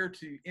 from here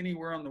to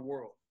anywhere in the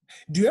world?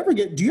 Do you ever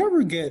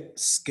get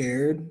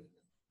scared?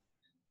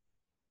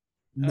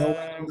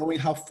 Knowing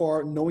how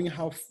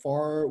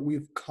far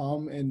we've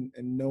come and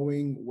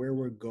knowing where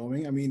we're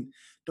going. I mean,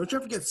 don't you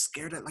ever get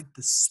scared at like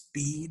the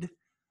speed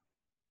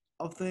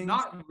of things?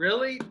 Not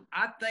really.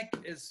 I think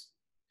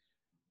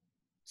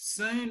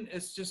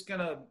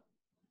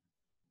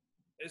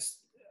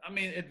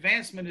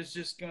advancement is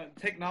just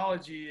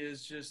technology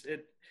is just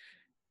it.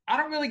 I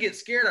don't really get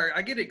scared.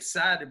 I get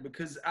excited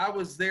because I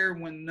was there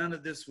when none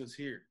of this was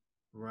here.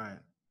 Right.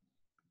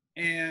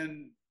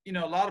 And a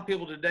lot of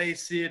people today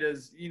see it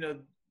as,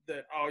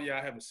 that, oh yeah,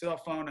 I have a cell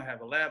phone, I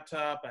have a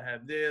laptop, I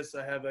have this,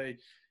 I have I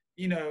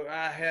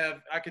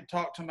could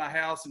talk to my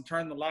house and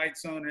turn the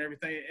lights on and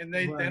everything. And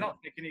they don't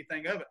think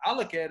anything of it. I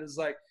look at it as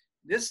like,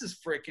 this is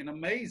freaking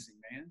amazing,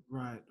 man.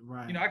 Right.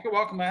 I could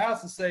walk in my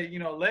house and say,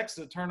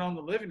 Alexa, turn on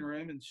the living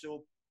room, and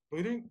she'll,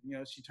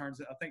 she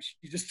turns it. I think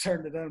she just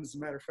turned it on, as a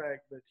matter of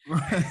fact.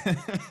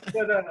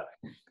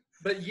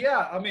 But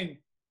yeah, I mean,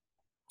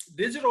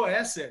 digital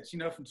assets,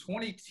 from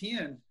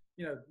 2010,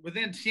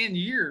 within 10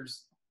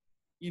 years,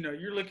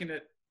 you're looking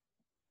at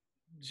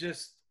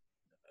just,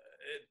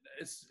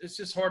 it's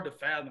just hard to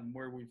fathom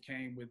where we've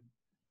came with,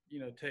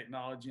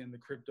 technology in the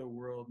crypto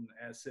world and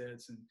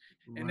assets,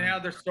 and now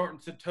they're starting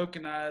to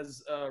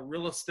tokenize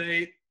real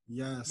estate.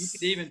 You could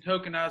Yes. even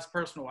tokenize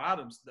personal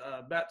items.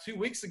 About 2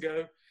 weeks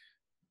ago,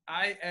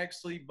 I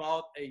actually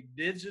bought a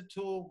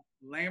digital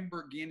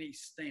Lamborghini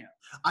stamp,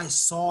 I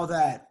saw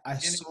that. and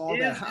it is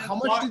How in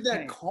much did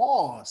that blockchain.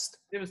 cost?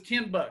 It was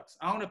 $10.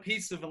 I own a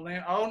piece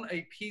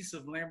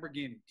of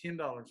Lamborghini,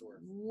 $10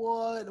 worth.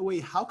 What?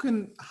 Wait, how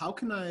can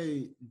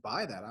I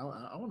buy that?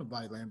 I want to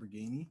buy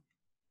Lamborghini.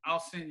 I'll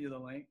send you the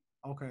link.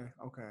 Okay,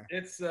 okay.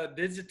 It's a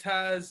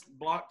digitized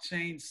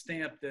blockchain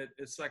stamp that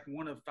it's like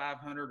one of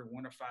 500 or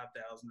one of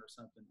 5,000 or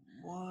something.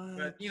 What?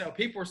 But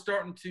people are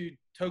starting to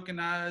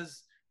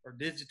tokenize or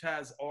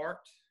digitize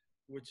art,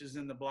 which is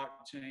in the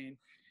blockchain.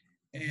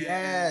 And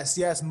Yes,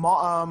 yes.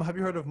 Have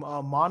you heard of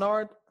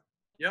Monard?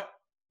 Yep,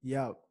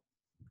 Yep.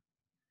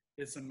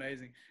 it's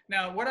amazing.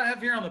 Now, what I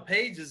have here on the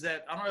page is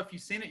that I don't know if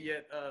you've seen it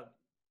yet.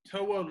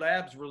 Toho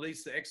Labs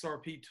released the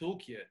XRP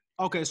toolkit.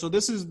 Okay, so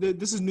this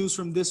is news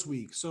from this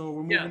week. So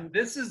we're moving. Yeah,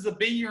 this is the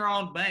Be Your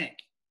Own Bank.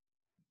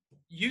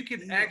 You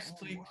could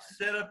actually what?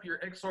 set up your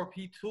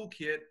XRP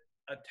toolkit,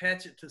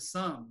 attach it to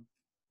some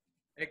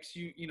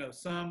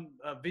some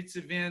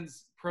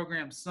Vitsavin's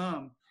program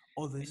some.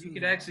 Oh, And this you is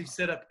could actually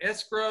set up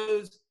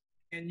escrows,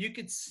 and you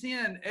could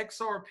send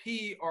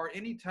XRP or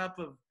any type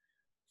of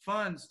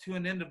funds to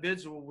an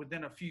individual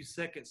within a few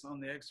seconds on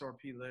the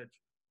XRP ledger.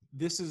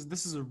 this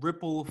is a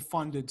Ripple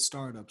funded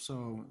startup.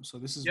 So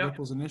this is Yep.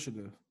 Ripple's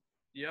initiative.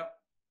 Yep.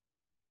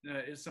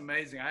 It's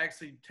amazing. I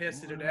actually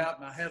tested it out,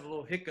 and I had a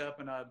little hiccup,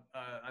 and I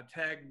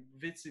tagged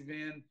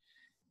Vitsivin,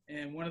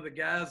 and one of the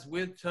guys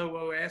with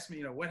Toho asked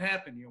me, what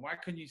happened? Why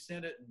couldn't you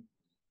send it? And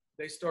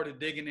they started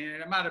digging in.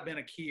 It might have been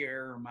a key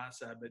error on my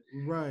side, but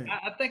Right.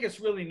 I think it's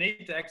really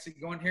neat to actually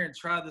go in here and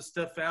try this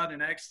stuff out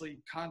and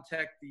actually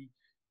contact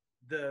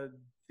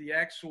the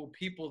actual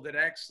people that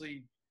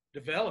actually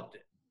developed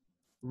it.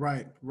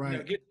 Right.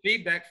 Right. Get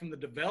feedback from the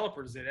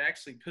developers that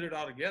actually put it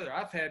all together.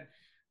 I've had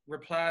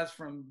replies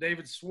from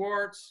David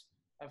Schwartz.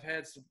 I've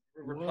had some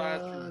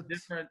replies from What?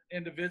 different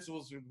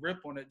individuals with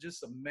Ripple, and it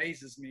just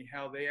amazes me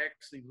how they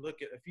actually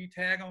look at. If you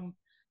tag them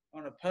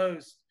on a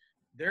post,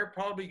 they're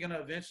probably going to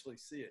eventually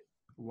see it.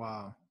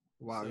 Wow.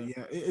 Wow. So,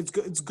 Yeah. It's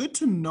good. It's good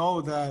to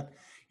know that,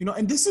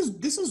 and this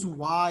is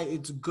why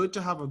it's good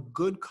to have a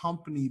good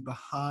company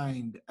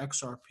behind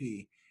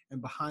XRP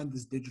and behind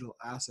this digital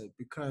asset,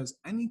 because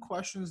any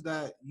questions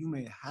that you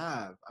may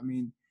have, I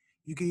mean,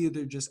 you can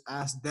either just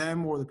ask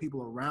them or the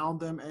people around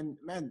them. And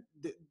man,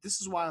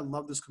 this is why I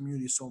love this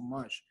community so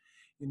much,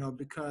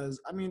 because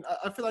I mean,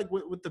 I feel like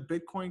with the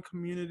Bitcoin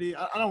community,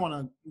 I don't want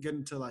to get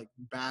into like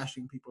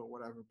bashing people or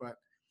whatever, but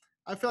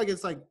I feel like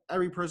it's like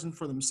every person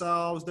for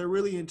themselves. They're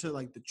really into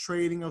like the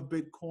trading of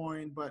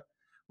Bitcoin, but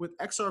with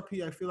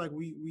XRP, I feel like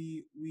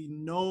we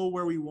know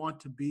where we want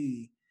to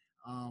be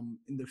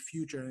in the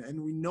future,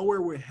 and we know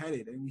where we're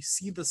headed, and we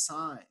see the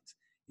signs,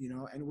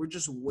 and we're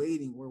just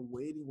waiting. We're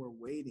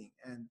waiting,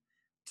 and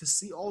to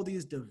see all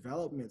these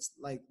developments,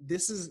 like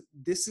this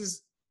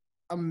is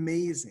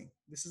amazing.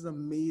 This is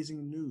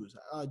amazing news.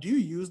 Do you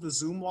use the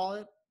Zoom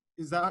wallet?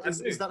 Is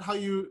that how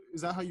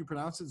you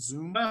pronounce it?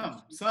 Zoom?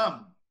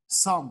 Some.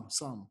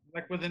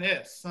 like with an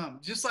S, some.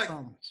 Just like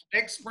Some.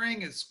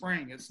 X-Spring is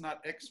spring. It's not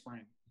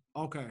X-Spring.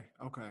 Okay.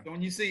 So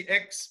when you see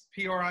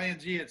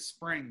XPRING, it's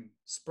spring.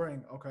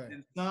 Spring. Okay.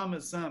 And some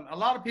is some. A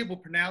lot of people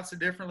pronounce it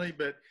differently,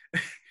 but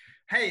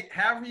hey,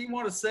 however you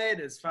want to say it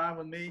is fine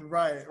with me.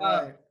 Right.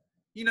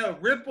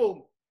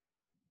 Ripple,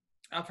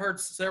 I've heard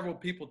several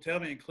people tell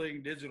me,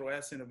 including Digital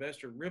Asset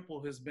Investor,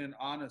 Ripple has been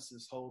honest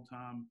this whole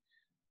time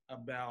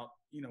about,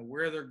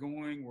 where they're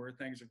going, where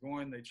things are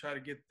going. They try to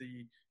get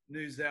the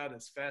news out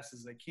as fast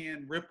as they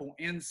can. Ripple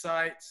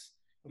Insights,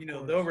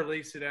 they'll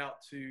release it out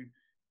to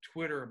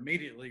Twitter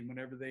immediately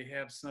whenever they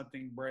have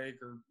something break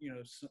or,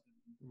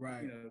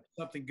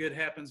 something good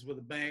happens with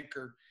a bank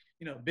or,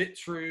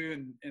 BitTrue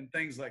and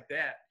things like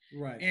that.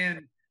 Right.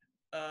 And,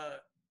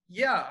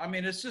 I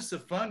mean, it's just a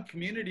fun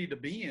community to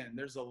be in.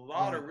 There's a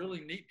lot of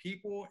really neat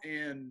people,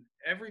 and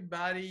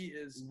everybody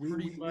is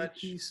pretty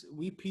much.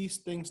 We piece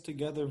things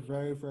together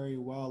very, very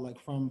well. Like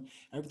from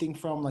everything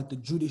from like the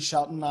Judy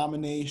Shelton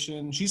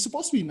nomination. She's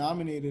supposed to be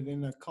nominated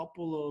in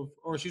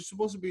she's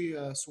supposed to be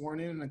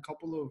sworn in a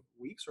couple of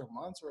weeks or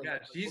months. Yeah,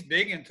 she's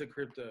big into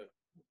crypto.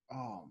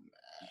 Oh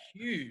man,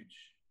 huge.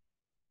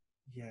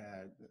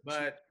 Yeah,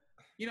 but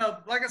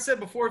like I said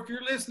before, if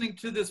you're listening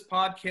to this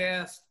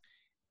podcast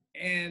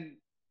and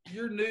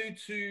you're new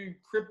to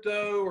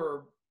crypto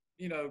or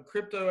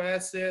crypto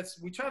assets,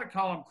 we try to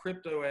call them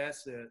crypto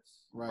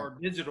assets or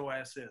digital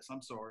assets.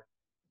 I'm sorry,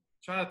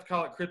 try not to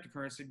call it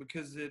cryptocurrency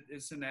because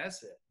it's an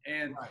asset.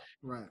 And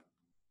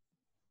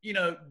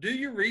do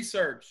your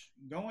research,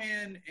 go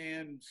in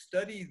and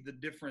study the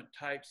different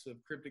types of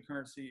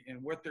cryptocurrency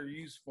and what they're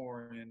used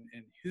for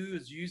and who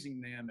is using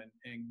them,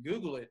 and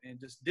Google it and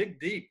just dig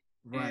deep.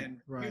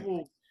 And you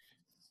will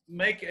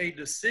make a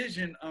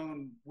decision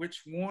on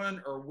which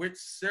one or which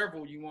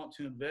several you want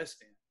to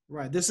invest in.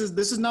 Right. This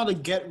is not a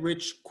get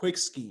rich quick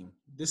scheme.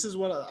 This is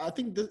what I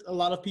think a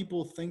lot of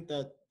people think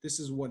that this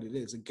is what it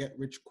is, a get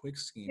rich quick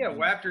scheme. Yeah,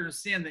 well, after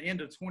seeing the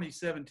end of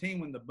 2017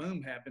 when the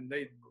boom happened,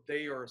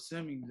 they are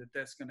assuming that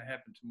that's going to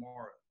happen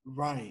tomorrow.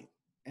 Right.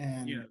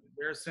 And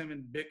they're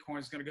assuming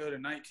Bitcoin's going to go to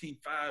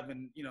 19.5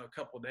 in a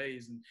couple of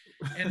days,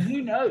 and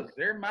who knows?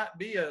 There might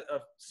be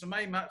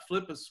somebody might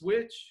flip a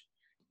switch,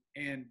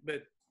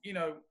 but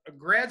a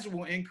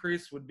gradual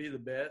increase would be the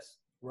best.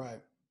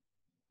 Right.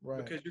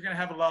 Right. Because you're going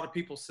to have a lot of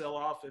people sell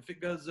off if it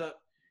goes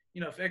up.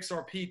 If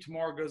XRP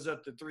tomorrow goes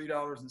up to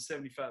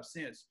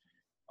 $3.75,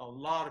 a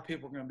lot of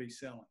people are going to be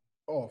selling.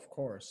 Oh, of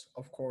course.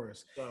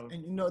 So,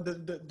 and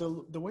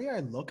the way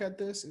I look at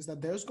this is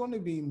that there's going to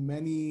be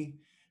many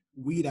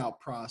weed out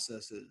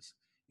processes,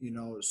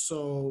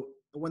 so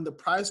when the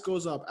price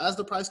goes up, as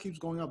the price keeps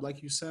going up,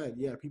 like you said,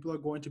 yeah, people are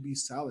going to be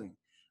selling.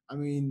 I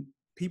mean,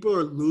 people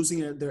are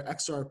losing their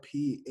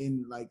XRP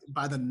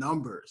by the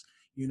numbers.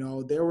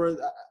 There were,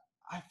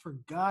 I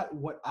forgot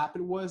what app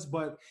it was,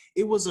 but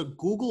it was a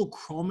Google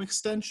Chrome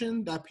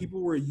extension that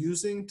people were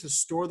using to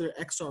store their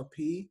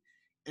XRP.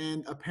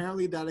 And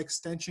apparently that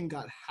extension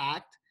got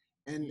hacked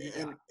and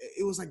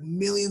it was like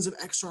millions of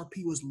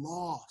XRP was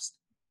lost.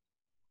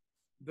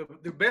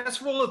 The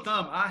best rule of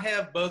thumb, I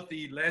have both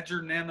the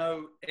Ledger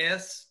Nano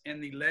S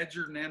and the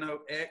Ledger Nano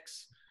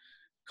X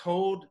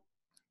cold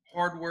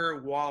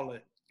hardware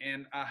wallet.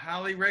 And I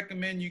highly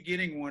recommend you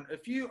getting one.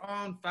 If you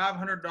own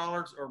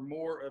 $500 or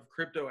more of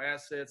crypto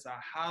assets, I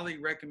highly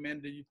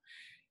recommend you.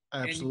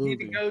 Absolutely.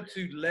 And you need to go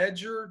to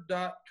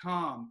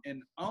ledger.com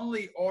and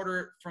only order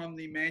it from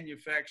the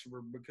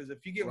manufacturer, because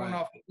if you get one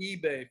off of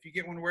eBay, if you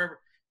get one wherever,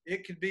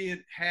 it could be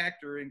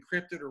hacked or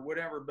encrypted or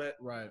whatever. But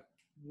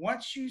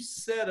once you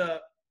set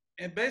up,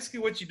 and basically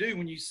what you do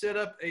when you set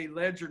up a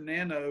Ledger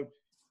Nano,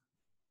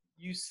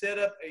 you set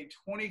up a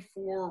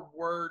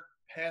 24-word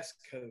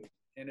passcode.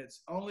 And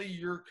it's only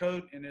your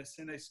code, and it's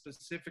in a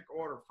specific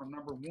order from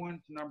number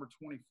 1 to number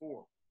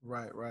 24.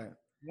 Right.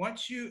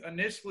 Once you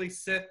initially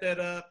set that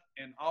up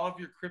and all of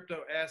your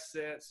crypto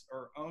assets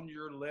are on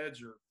your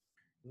ledger,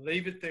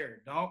 leave it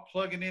there. Don't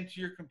plug it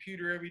into your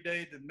computer every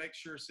day to make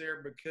sure it's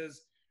there,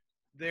 because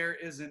there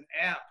is an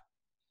app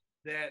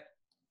that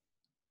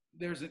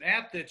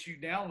you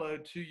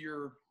download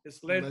to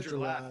it's Ledger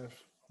Live.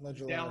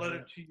 Download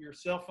it to your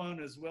cell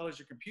phone as well as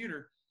your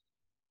computer,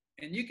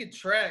 and you can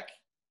track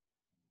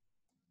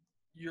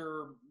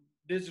your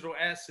digital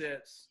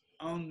assets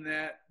on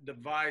that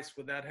device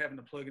without having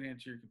to plug it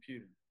into your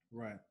computer.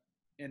 Right.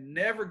 And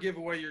never give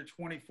away your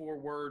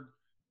 24-word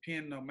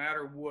PIN no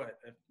matter what,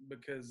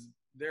 because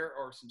there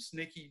are some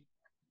sneaky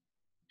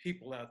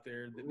people out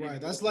there.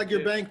 That's like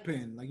your bank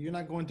PIN. Like, you're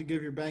not going to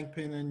give your bank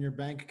PIN and your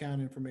bank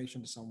account information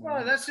to someone.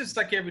 Well, that's just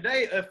like every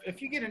day.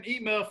 If you get an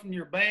email from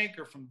your bank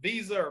or from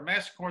Visa or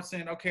MasterCard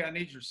saying, okay, I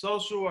need your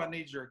social, I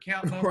need your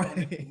account number, I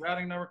need your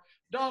routing number,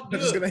 don't do it.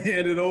 I'm just going to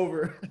hand it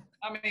over.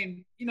 I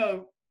mean,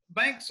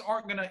 banks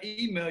aren't going to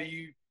email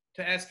you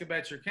to ask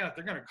about your account.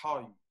 They're going to call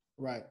you.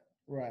 Right.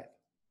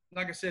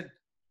 Like I said,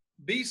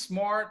 be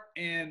smart.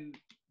 And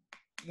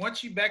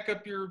once you back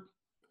up your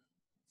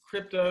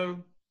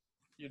crypto,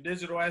 your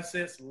digital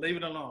assets, leave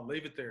it alone.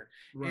 Leave it there.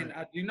 Right. And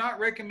I do not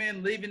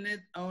recommend leaving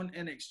it on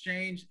an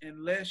exchange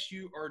unless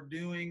you are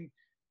doing,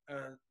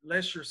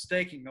 unless you're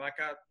staking. Like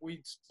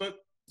we spoke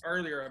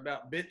earlier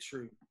about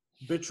BitTrue.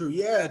 BitTrue,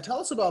 yeah. Tell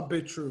us about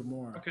BitTrue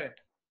more. Okay.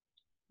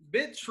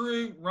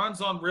 BitTrue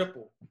runs on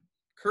Ripple.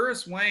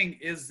 Curtis Wang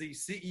is the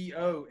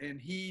CEO,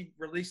 and he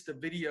released a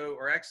video,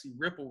 or actually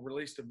Ripple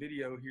released a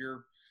video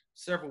here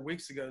several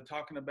weeks ago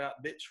talking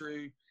about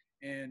BitTrue.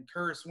 And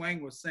Curtis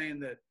Wang was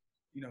saying that,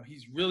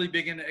 he's really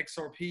big into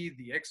XRP,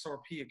 the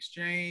XRP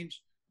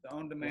exchange, the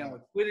on-demand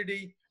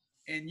liquidity.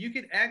 And you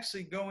could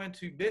actually go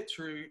into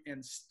BitTrue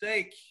and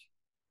stake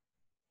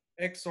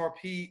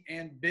XRP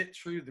and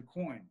BitTrue, the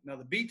coin. Now,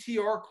 the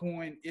BTR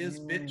coin is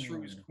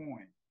BitTrue's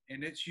coin,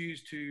 and it's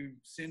used to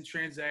send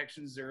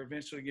transactions. They're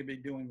eventually going to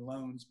be doing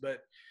loans. But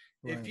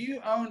if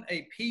you own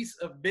a piece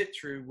of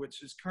BitTrue,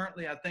 which is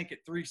currently, I think,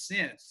 at 3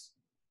 cents,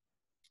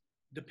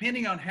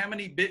 depending on how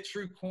many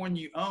BitTrue coin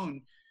you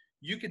own,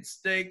 you could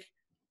stake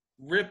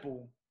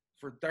Ripple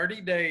for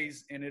 30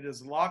 days, and it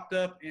is locked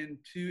up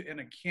into an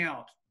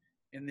account.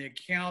 And the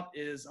account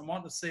is, I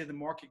want to say the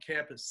market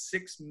cap is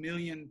 6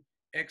 million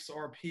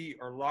XRP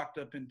are locked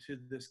up into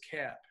this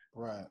cap,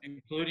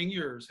 including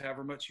yours,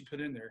 however much you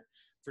put in there,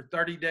 for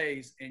 30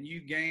 days, and you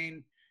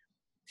gain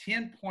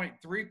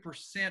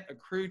 10.3%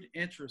 accrued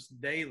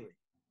interest daily.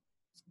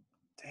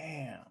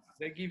 Damn.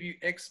 They give you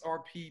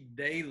XRP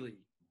daily.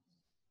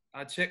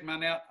 I checked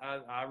mine out.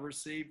 I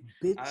received.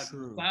 BitTrue.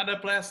 I signed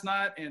up last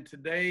night, and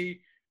today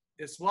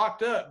it's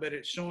locked up, but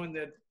it's showing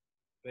that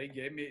they're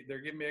giving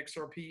me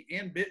XRP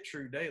and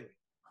BitTrue daily.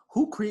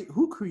 Who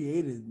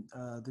created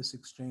this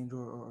exchange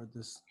or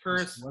this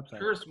website?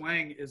 Curtis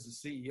Wang is the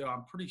CEO.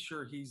 I'm pretty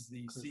sure he's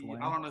the CEO.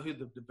 Wang. I don't know who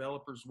the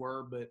developers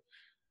were, but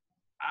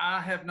I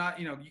have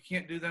not. You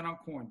can't do that on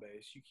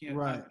Coinbase. You can't.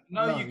 Right.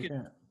 You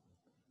can't.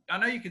 I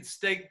know you could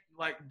stake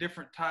like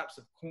different types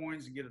of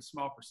coins and get a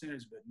small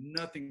percentage, but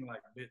nothing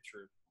like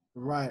BitTrue.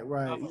 Right,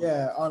 right. Um,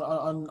 Yeah.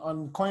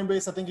 On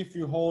Coinbase, I think if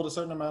you hold a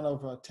certain amount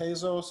of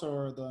Tezos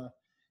or the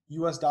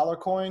US dollar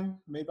coin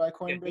made by yeah,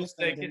 you'll Coinbase,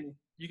 stake it. then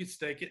You can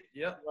stake it.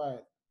 Yep. right.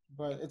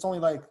 But it's only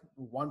like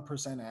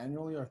 1%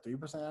 annually or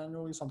 3%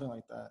 annually, something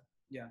like that.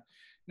 Yeah.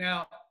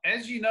 Now,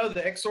 as you know,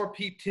 the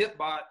XRP tip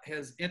bot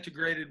has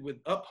integrated with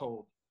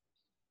Uphold,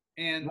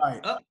 and Right.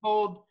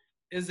 Uphold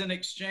is an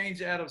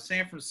exchange out of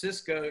San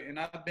Francisco. And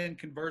I've been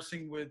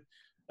conversing with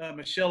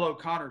Michelle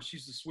O'Connor.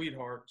 She's a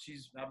sweetheart.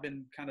 I've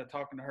been kind of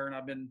talking to her, and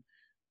I've been,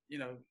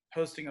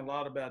 posting a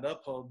lot about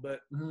Uphold.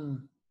 But Hmm.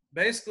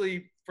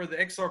 basically, for the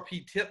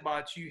XRP tip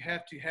bots, you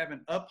have to have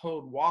an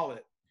Uphold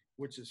wallet,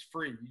 which is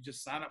free. You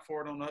just sign up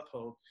for it on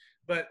Uphold.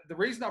 But the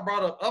reason I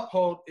brought up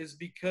Uphold is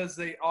because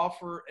they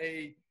offer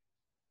a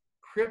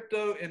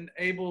crypto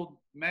enabled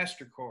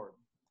MasterCard.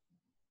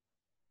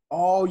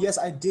 Oh, yes,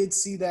 I did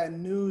see that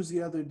news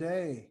the other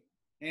day.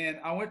 And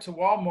I went to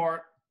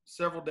Walmart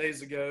several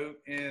days ago,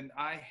 and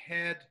I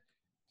had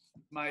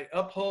my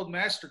Uphold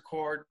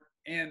MasterCard.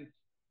 And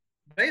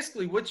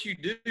basically, what you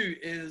do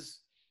is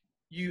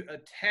you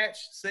attach,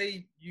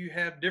 say you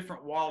have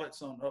different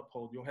wallets on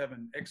Uphold. You'll have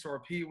an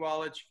XRP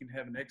wallet, you can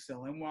have an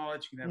XLM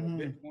wallet, you can have a Hmm.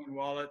 Bitcoin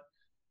wallet,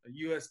 a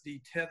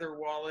USD Tether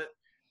wallet.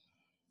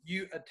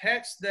 You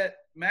attach that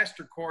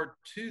MasterCard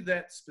to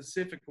that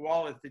specific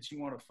wallet that you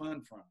want to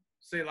fund from.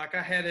 Say, like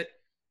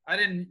I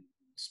didn't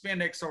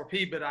spend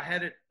XRP, but I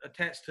had it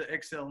attached to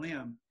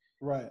XLM.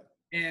 Right.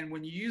 And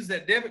when you use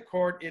that debit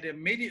card, it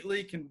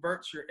immediately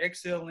converts your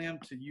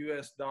XLM to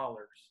US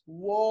dollars.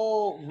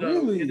 Whoa,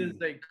 So it is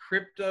really? a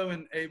crypto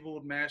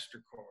enabled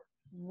MasterCard.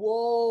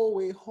 Whoa,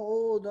 wait,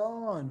 hold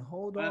on,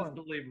 hold on.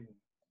 Unbelievable.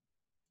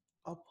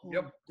 Uphold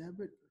Yep.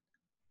 debit,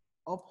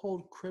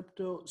 uphold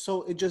crypto.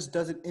 So it just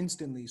does it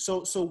instantly.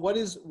 So what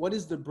is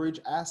the bridge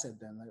asset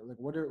then? Like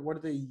what are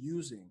they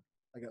using?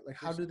 Like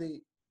how do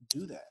they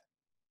do that?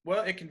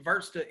 Well, it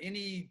converts to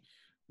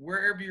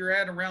wherever you're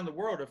at around the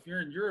world. If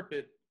you're in Europe,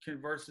 it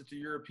converts it to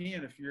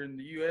European. If you're in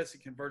the US,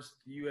 it converts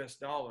it to US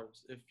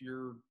dollars. Yeah,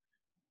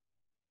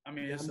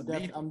 It's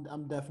immediate.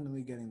 I'm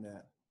definitely getting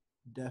that.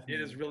 It is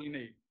Definitely. really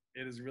neat.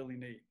 It is really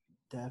neat.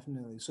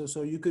 Definitely.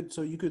 So you could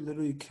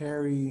literally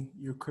carry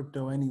your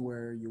crypto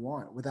anywhere you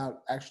want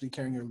without actually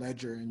carrying your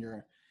ledger and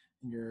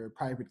your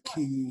private Right.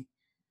 key.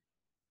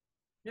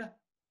 Yeah.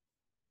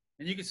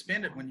 And you can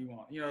spend it when you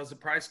want. As the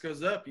price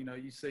goes up,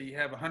 you say you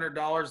have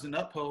 $100 in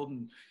Uphold,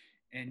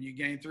 and you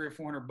gain $300 or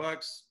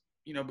 $400,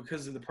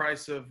 because of the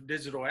price of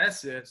digital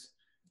assets.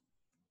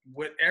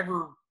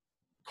 Whatever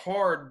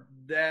card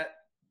that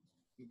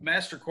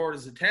MasterCard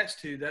is attached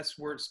to, that's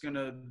where it's going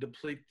to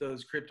deplete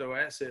those crypto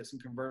assets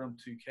and convert them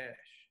to cash.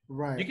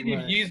 Right, You can even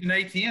right. use an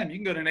ATM. You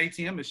can go to an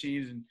ATM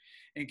machine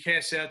and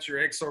cash out your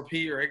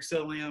XRP or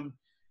XLM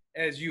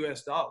as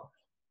US dollars.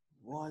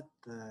 What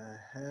the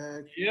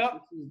heck?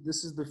 Yep.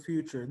 This is the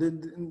future.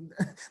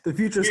 The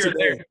future is We are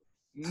there. today.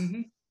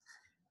 Mm-hmm.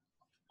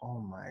 Oh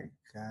my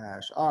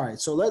gosh. All right.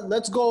 So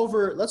let's go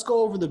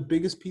over the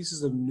biggest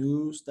pieces of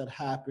news that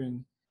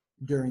happened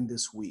during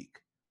this week.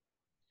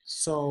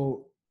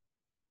 So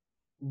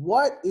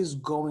what is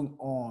going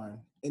on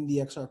in the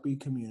XRP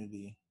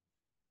community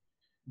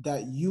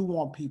that you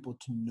want people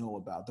to know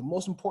about? The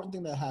most important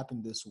thing that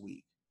happened this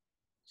week.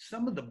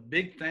 Some of the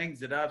big things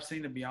that I've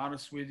seen, to be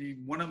honest with you,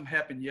 one of them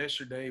happened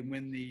yesterday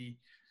when the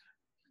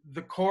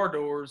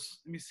corridors.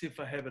 Let me see if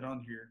I have it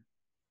on here.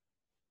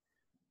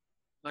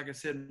 Like I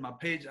said, my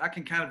page, I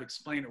can kind of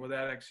explain it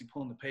without actually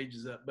pulling the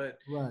pages up. But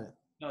Right.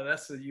 no,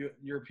 that's the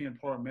European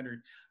Parliamentary.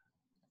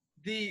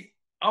 The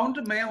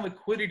on-demand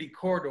liquidity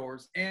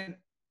corridors, and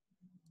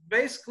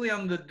basically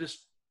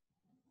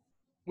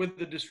with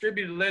the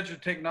distributed ledger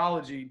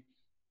technology,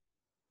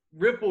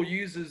 Ripple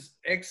uses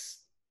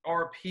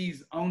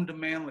XRP's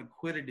on-demand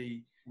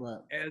liquidity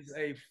Right. as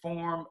a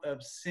form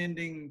of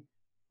sending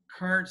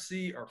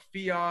currency or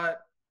fiat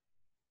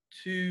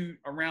to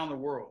around the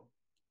world.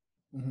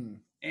 Mm-hmm.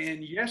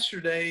 And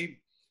yesterday,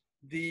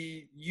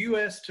 the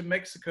US to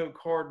Mexico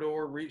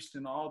corridor reached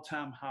an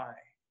all-time high,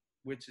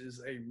 which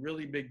is a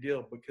really big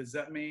deal because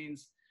that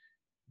means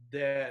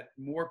that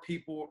more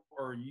people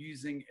are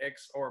using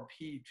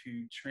XRP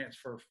to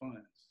transfer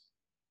funds.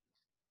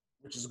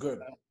 Which is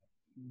good.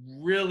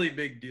 Really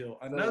big deal.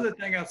 Very. Another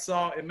thing I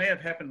saw, it may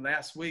have happened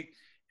last week,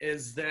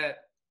 is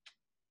that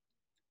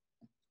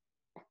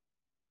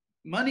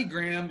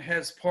MoneyGram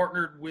has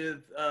partnered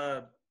with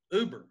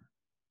Uber.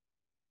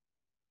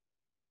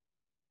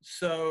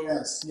 So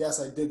Yes. Yes,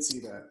 I did see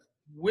that.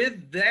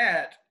 with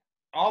that,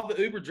 all the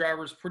Uber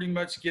drivers pretty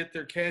much get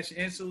their cash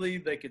instantly.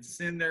 They could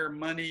send their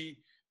money,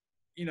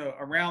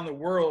 around the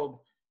world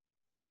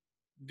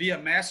via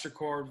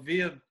MasterCard,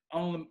 via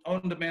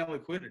on-demand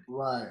liquidity.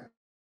 Right.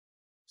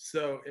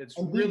 So it's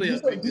And really a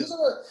these are big deal. these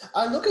are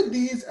I look at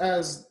these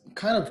as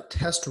kind of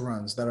test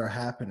runs that are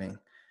happening.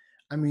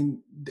 I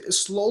mean,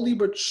 slowly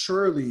but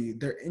surely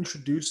they're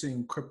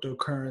introducing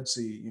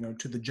cryptocurrency,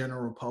 to the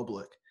general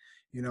public,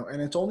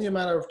 and it's only a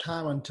matter of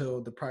time until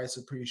the price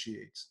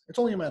appreciates. It's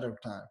only a matter of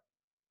time.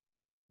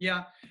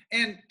 Yeah.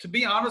 And to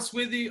be honest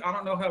with you, I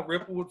don't know how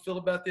Ripple would feel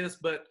about this,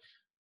 but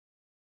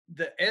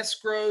the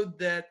escrow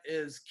that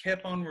is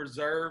kept on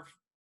reserve,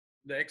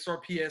 the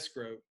XRP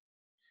escrow,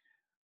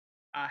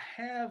 I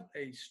have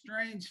a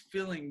strange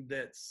feeling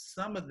that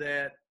some of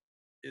that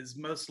is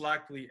most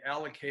likely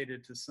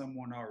allocated to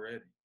someone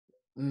already.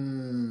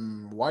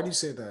 Why do you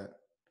say that?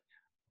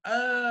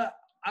 Uh,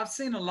 I've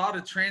seen a lot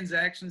of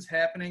transactions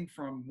happening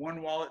from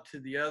one wallet to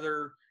the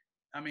other.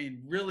 I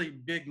mean, really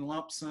big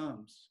lump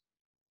sums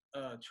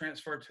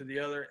transferred to the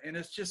other, and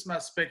it's just my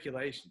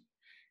speculation.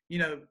 You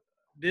know,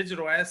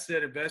 Digital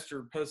Asset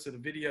Investor posted a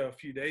video a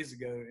few days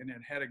ago, and it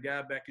had a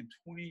guy back in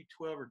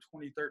 2012 or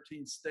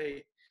 2013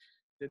 state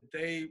that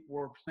they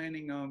were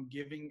planning on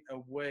giving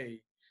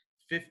away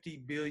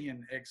 50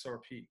 billion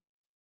XRP.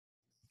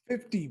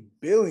 50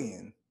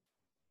 billion.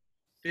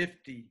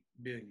 50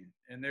 billion,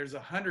 and there's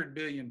 100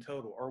 billion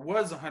total, or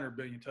was 100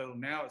 billion total.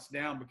 Now it's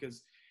down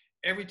because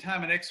every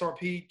time an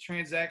XRP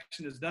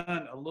transaction is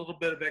done, a little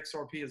bit of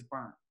XRP is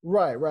burned.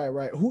 Right.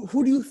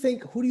 Who do you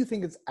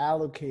think it's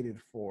allocated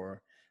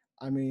for?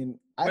 I mean,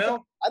 I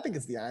think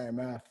it's the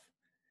IMF.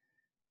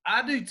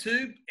 I do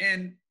too.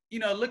 And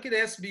look at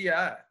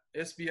SBI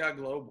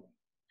Global.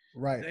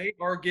 Right. They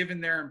are giving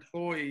their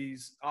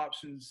employees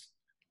options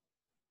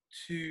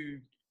to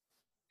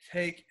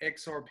take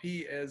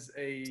XRP as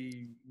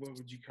a, what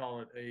would you call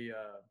it, a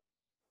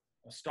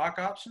stock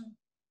option.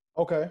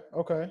 Okay.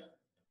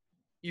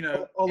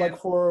 And like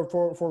for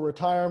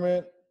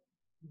retirement.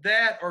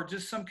 That, or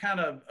just some kind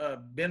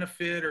of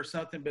benefit or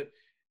something. But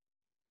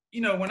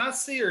when I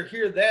see or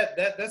hear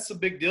that's a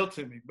big deal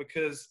to me,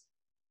 because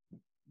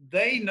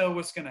they know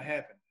what's going to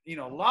happen.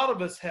 A lot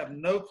of us have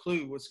no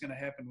clue what's going to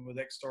happen with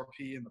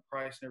XRP and the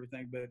price and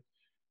everything, but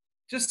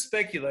just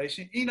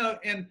speculation.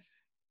 And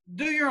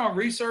do your own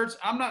research.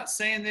 I'm not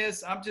saying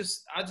this. I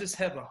just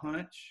have a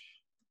hunch.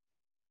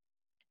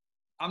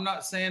 I'm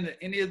not saying that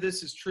any of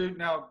this is true.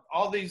 Now,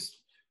 all these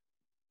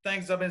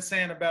things I've been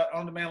saying about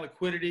on-demand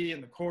liquidity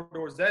and the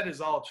corridors, that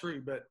is all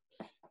true. But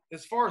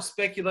as far as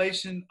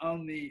speculation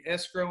on the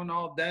escrow and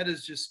all, that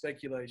is just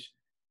speculation.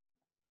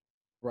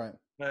 Right.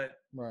 But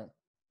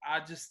I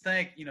just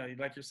think,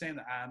 like you're saying,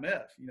 the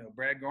IMF,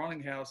 Brad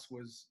Garlinghouse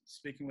was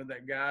speaking with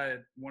that guy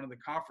at one of the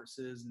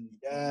conferences, and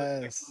looked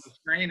on the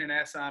screen and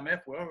asked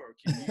IMF, well,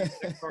 can you use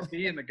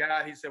XRP? And the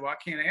guy, he said, well, I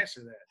can't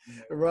answer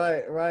that.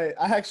 Right.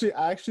 I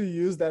actually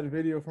used that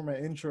video for my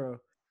intro.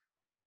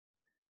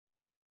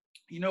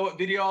 You know what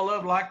video I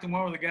love? Like the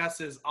one where the guy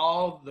says,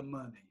 all the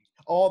money.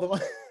 All the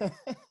money.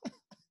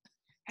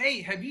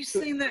 Hey, have you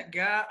seen that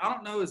guy? I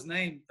don't know his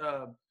name.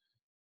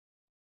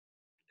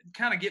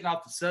 Kind of getting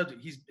off the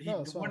subject. He's the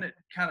one that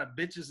kind of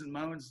bitches and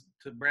moans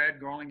to Brad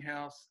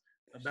Garlinghouse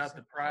about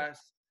the price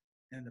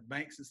and the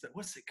banks and stuff.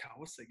 What's it called?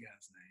 What's that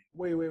guy's name?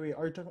 Wait.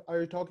 Are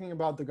you talking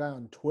about the guy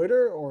on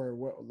Twitter or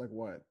what? Like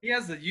what? He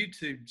has a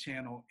YouTube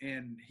channel,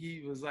 and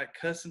he was like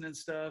cussing and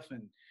stuff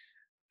and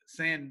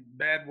saying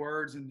bad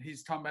words, and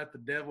he's talking about the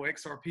devil.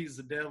 XRP is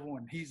the devil,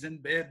 and he's in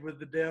bed with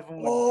the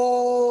devil.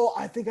 Oh,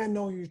 I think I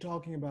know who you're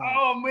talking about.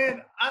 Oh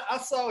man, I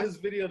saw his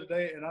video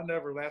today, and I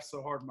never laughed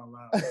so hard in my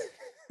life.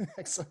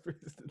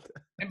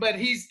 But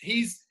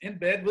he's in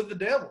bed with the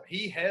devil.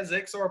 He has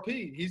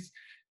XRP.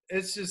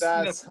 It's just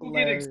people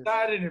get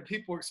excited and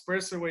people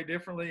express their way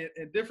differently,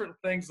 and different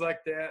things like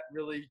that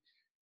really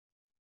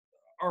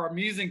are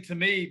amusing to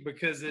me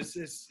because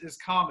it's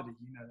comedy.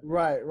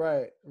 Right.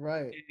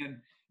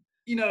 And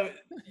you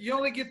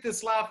only get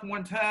this life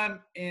one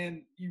time,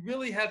 and you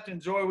really have to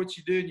enjoy what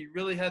you do, and you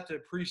really have to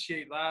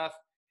appreciate life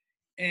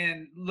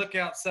and look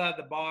outside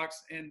the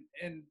box and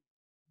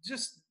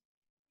just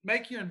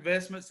make your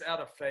investments out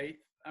of faith.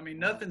 I mean,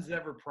 nothing's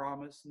ever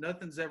promised.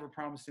 Nothing's ever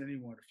promised to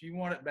anyone. If you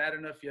want it bad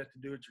enough, you have to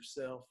do it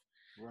yourself.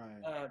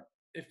 Right.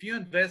 If you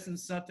invest in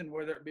something,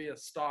 whether it be a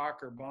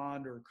stock or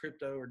bond or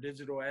crypto or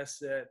digital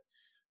asset,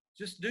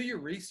 just do your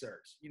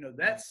research.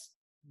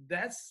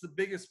 That's the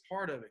biggest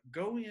part of it.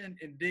 Go in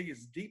and dig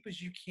as deep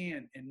as you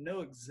can and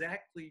know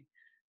exactly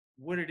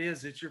what it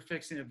is that you're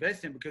fixing to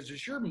invest in, because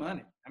it's your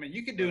money. I mean,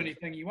 you can do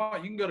anything you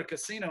want. You can go to a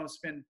casino and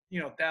spend,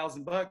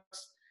 $1,000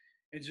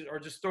 or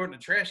just throw it in a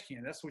trash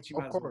can. That's what you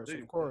might as well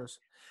do. Of course.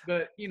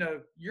 But,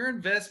 your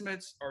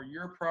investments are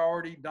your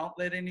priority. Don't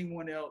let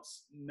anyone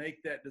else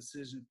make that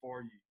decision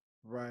for you.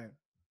 Right.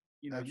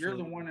 You're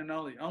the one and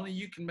only. Only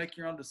you can make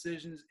your own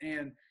decisions.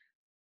 And,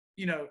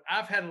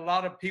 I've had a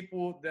lot of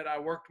people that I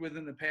worked with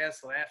in the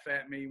past laugh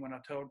at me when I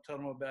told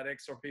them about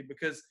XRP,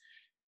 because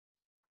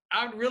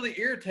I would really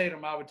irritate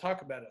them. I would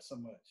talk about it so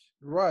much.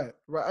 Right.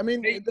 I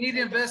mean, hey, you need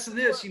to invest in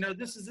this.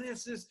 This is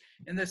this.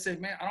 And they say,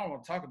 man, I don't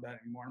want to talk about it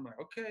anymore. I'm like,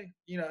 okay.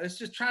 It's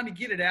just trying to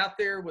get it out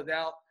there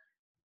without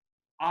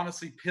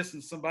honestly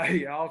pissing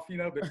somebody off,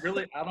 but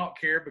really I don't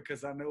care,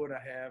 because I know what I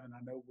have and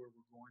I know where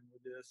we're going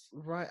with this.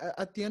 Right.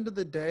 At the end of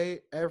the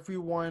day,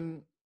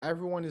 everyone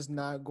is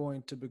not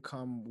going to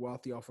become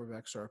wealthy off of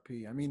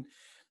XRP. I mean,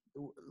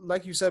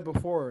 like you said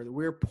before,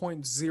 we're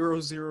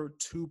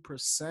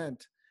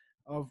 0.002%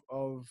 of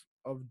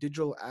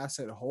digital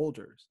asset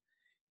holders,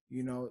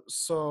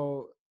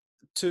 so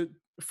to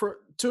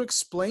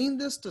explain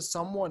this to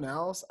someone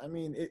else, I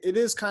mean, it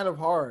is kind of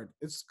hard.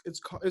 It's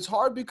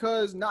hard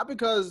because not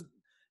because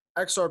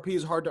XRP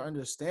is hard to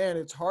understand.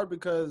 It's hard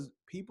because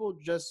people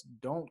just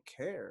don't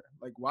care.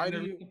 Like, why And do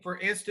they're you? looking for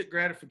instant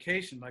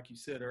gratification, like you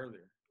said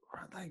earlier.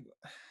 Like,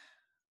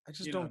 I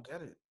just You know, don't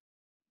get it.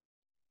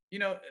 you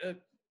know,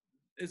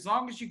 as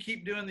long as you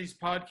keep doing these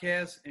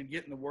podcasts and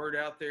getting the word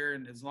out there,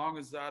 and as long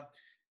as I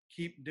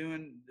keep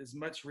doing as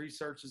much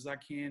research as I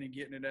can and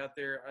getting it out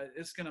there,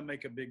 it's going to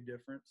make a big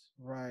difference.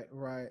 Right,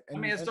 right. I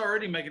mean, it's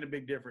already making a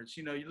big difference.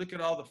 You know, you look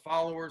at all the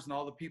followers and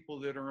all the people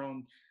that are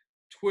on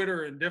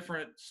Twitter and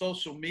different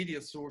social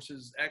media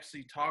sources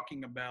actually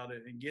talking about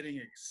it and getting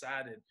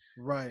excited.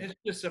 right. It's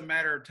just a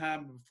matter of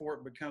time before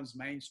it becomes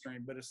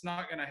mainstream, but it's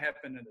not going to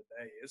happen in a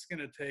day. It's going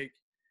to take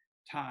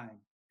time.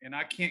 And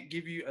I can't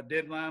give you a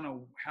deadline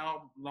on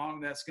how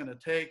long that's going to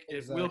take.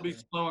 It will be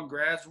Exactly. slow and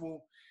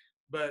gradual,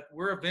 but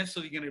we're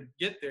eventually going to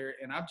get there.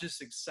 And I'm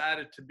just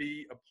excited to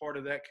be a part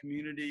of that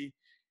community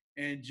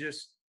and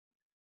just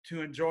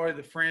to enjoy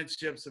the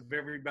friendships of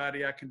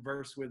everybody I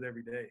converse with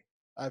every day.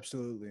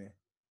 Absolutely.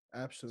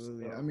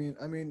 Absolutely. I So, mean,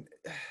 I mean,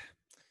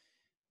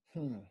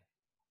 hmm,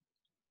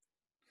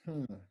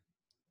 hmm.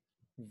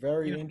 you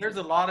Very know, there's a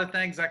interesting. lot of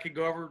things I could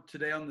go over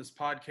today on this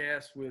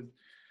podcast with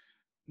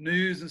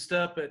news and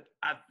stuff, but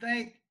I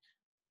think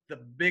the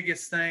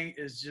biggest thing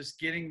is just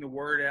getting the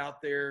word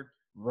out there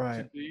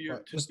Right.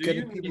 Right. to Just do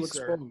getting your people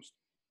research. exposed.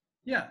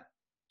 Yeah,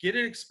 get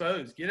it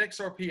exposed. Get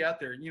XRP out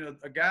there. You know,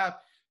 a guy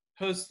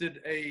posted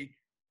a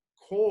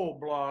coil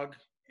blog,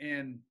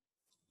 and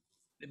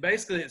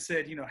basically it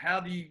said, you know, how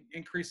do you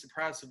increase the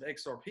price of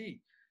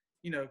XRP?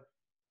 You know,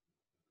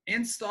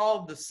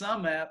 install the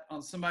Sum app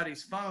on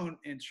somebody's phone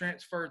and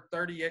transfer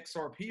 30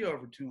 XRP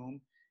over to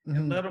them and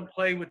Hmm. let them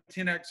play with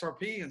 10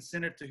 XRP and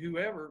send it to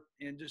whoever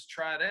and just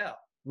try it out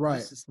Right.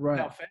 just to see how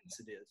Right. fast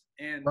it is.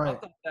 And I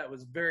Right. thought that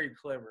was very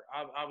clever.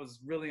 I was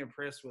really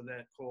impressed with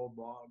that coil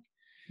blog.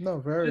 No,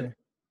 Just, very.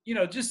 you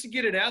know, just to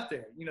get it out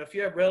there. You know, if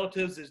you have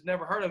relatives that's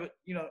never heard of it,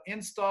 you know,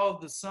 install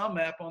the Sum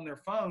app on their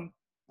phone,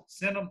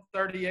 send them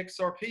 30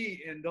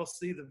 XRP, and they'll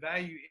see the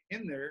value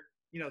in there.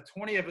 You know,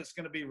 20 of it's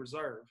going to be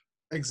reserved,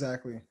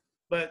 Exactly.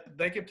 but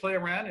they could play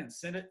around and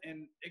send it,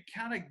 and it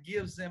kind of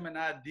gives them an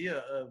idea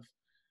of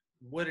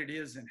what it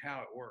is and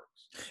how it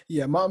works.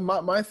 Yeah.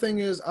 My thing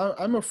is,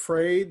 I'm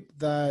afraid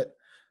that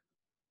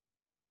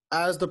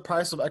as the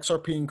price of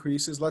XRP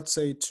increases, let's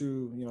say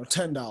to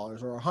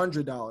 $10 or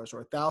 $100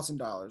 or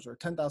 $1,000 or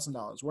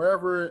 $10,000,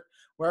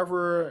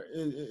 wherever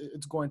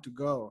it's going to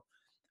go,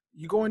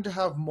 you're going to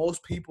have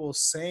most people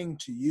saying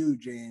to you,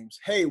 James,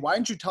 "Hey, why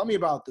didn't you tell me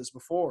about this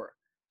before?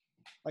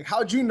 Like,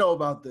 how'd you know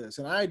about this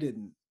and I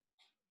didn't?"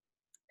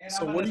 And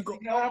So I'm what gonna, are you you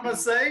go? know what I'm gonna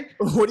say?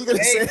 What are you gonna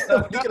Hey, say? so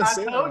What are you gonna I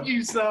say to told them?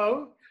 you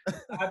so.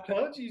 I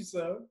told you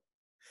so.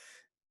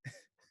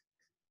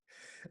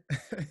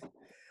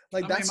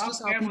 Like, I mean, that's my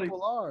just how family.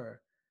 people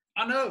are.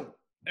 I know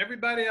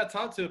everybody I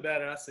talk to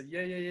about it. I said,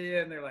 yeah, yeah, yeah,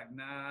 yeah, and they're like,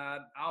 nah,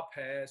 I'll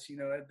pass. You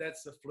know,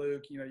 that's the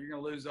fluke. You know, you're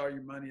gonna lose all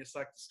your money. It's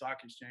like the stock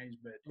exchange,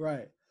 but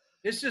Right.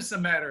 it's just a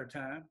matter of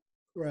time.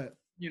 Right.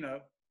 You know,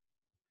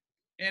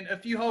 and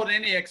if you hold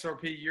any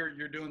XRP,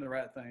 you're doing the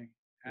right thing.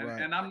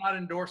 Right. And I'm not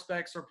endorsed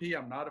by XRP.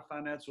 I'm not a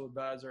financial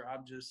advisor.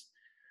 I'm just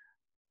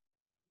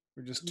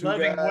We're just two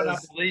loving what I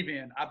guys. believe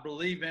in. I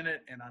believe in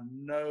it, and I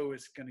know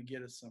it's going to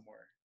get us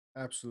somewhere.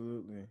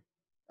 Absolutely.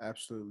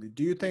 Absolutely.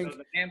 Do you You know,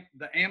 think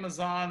the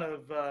Amazon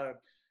of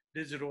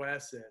digital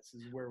assets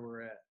is where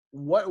we're at.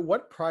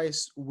 what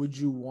price would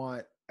you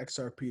want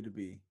XRP to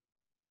be?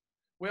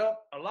 Well,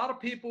 a lot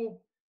of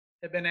people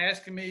have been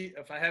asking me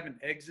if I have an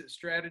exit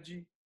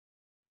strategy,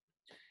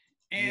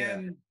 Yeah.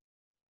 and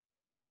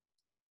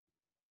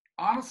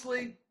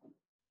honestly,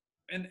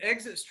 an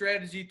exit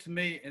strategy to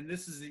me, and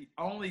this is the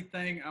only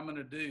thing I'm going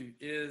to do,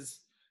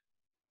 is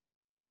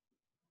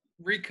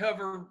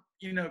recover,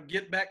 you know,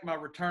 get back my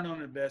return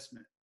on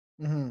investment.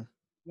 Hmm.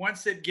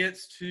 Once it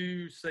gets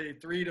to say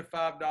 $3 to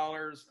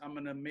 $5, I'm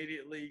going to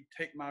immediately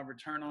take my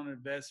return on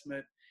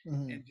investment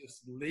Hmm. and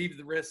just leave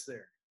the rest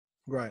there.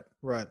 Right.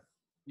 Right.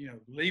 You know,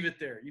 leave it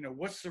there. You know,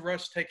 what's the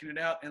rush taking it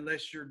out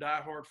unless you're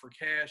diehard for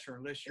cash or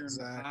unless you're in a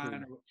Exactly.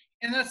 bind?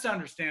 And that's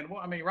understandable.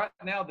 I mean, right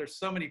now there's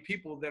so many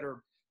people that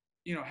are,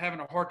 you know, having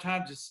a hard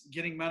time just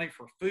getting money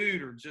for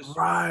food or just, you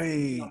know,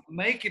 Right.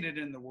 making it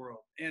in the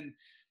world. And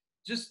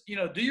just, you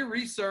know, do your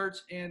research,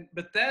 and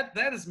but that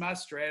is my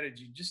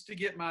strategy, just to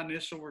get my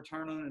initial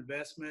return on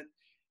investment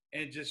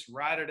and just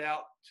ride it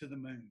out to the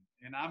moon.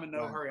 And I'm in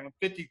no Right. hurry. I'm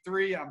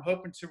 53. I'm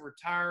hoping to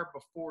retire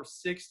before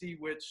 60,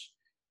 which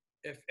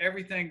if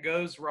everything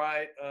goes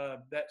right,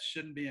 that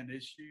shouldn't be an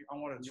issue. I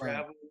want to Right.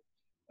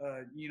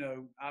 travel. You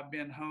know, I've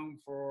been home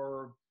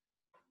for,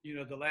 you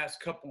know, the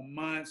last couple of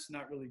months,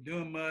 not really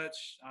doing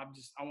much.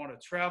 I want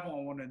to travel.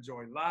 I want to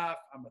enjoy life.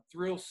 I'm a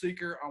thrill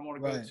seeker. I want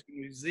to go Right. to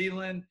New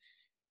Zealand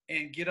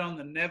and get on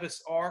the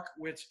Nevis Ark,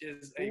 which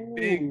is a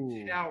big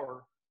Ooh.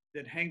 tower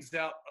that hangs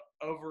out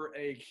over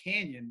a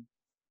canyon.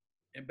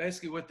 And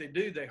basically, what they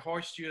do, they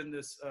hoist you in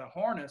this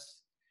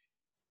harness,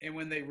 and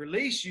when they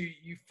release you,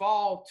 you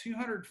fall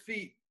 200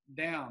 feet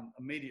down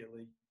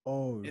immediately.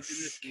 Oh And then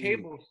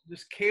shoot.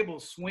 this cable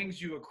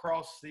swings you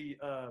across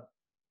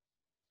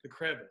the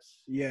crevice.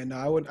 Yeah,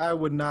 no, I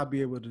would not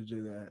be able to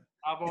do that.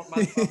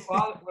 My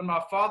father, when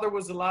my father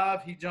was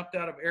alive, he jumped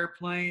out of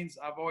airplanes.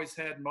 I've always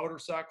had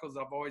motorcycles.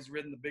 I've always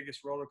ridden the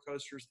biggest roller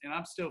coasters, and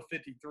I'm still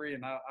 53,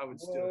 and I would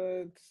still.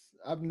 What?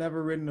 I've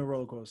never ridden a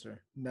roller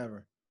coaster.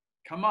 Never.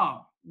 Come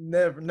on,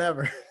 Never,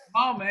 never. come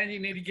on, man! You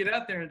need to get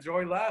out there and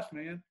enjoy life,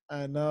 man.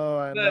 I know,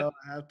 I But know.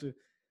 I have to.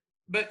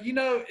 but you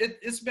know,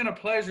 it's been a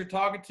pleasure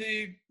talking to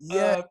you.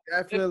 Yeah,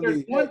 If there's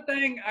definitely. one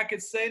thing I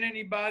could say to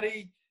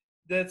anybody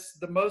that's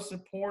the most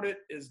important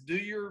is do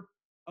your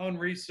own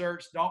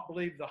research. Don't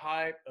believe the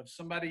hype. If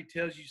somebody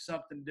tells you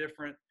something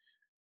different,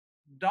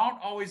 don't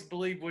always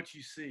believe what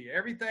you see.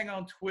 Everything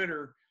on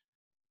Twitter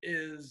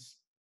is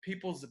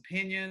people's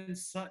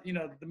opinions. You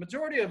know, the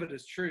majority of it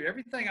is true.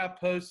 Everything I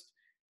post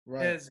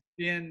Right. has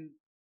been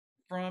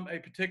from a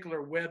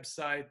particular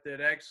website that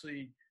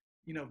actually,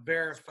 you know,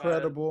 verifies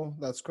Credible.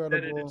 That's that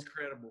it credible. is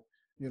credible.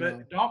 You know.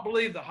 But don't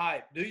believe the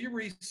hype. Do your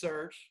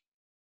research.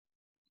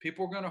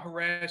 People are going to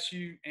harass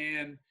you,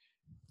 and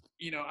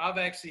you know, I've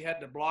actually had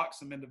to block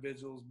some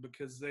individuals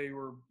because they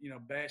were, you know,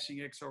 bashing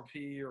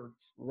XRP or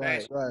Right,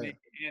 bashing right, me,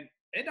 and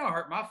it don't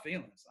hurt my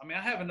feelings. I mean,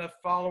 I have enough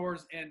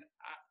followers, and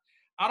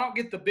I don't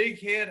get the big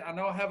head. I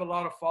know I have a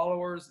lot of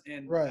followers,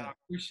 and right. I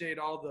appreciate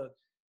all the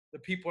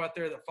people out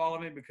there that follow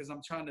me because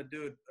I'm trying to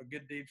do a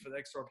good deed for the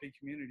XRP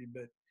community.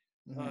 But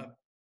Mm-hmm.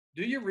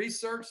 do your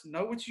research,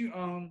 know what you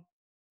own,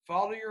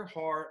 follow your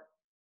heart,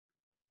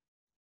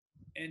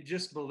 and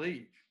just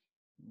believe.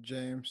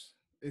 James,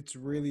 it's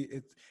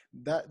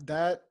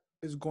that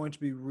is going to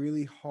be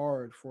really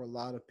hard for a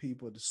lot of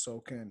people to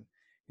soak in,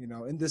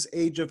 in this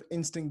age of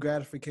instant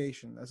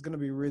gratification. That's going to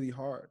be really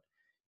hard,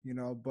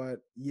 but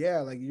yeah,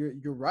 like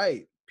you're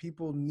right.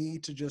 People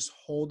need to just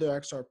hold their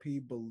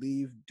XRP,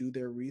 believe, do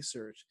their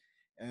research,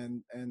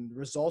 and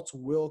results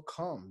will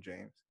come,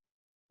 James.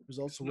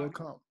 Results It's will not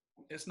come.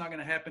 it's not going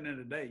to happen in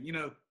a day. You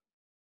know,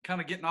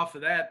 kind of getting off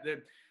of that,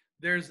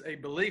 there's a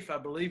belief I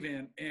believe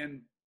in,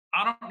 and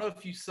I don't know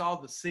if you saw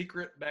The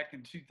Secret back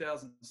in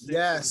 2006.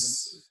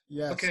 Yes.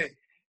 Yes. Okay,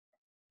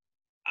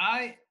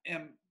 I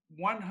am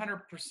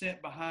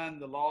 100% behind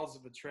the laws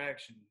of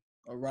attraction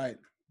All right.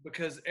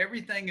 because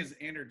everything is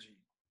energy.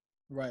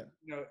 Right.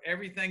 You know,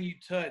 everything you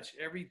touch,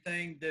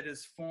 everything that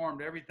is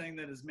formed, everything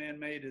that is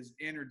man-made is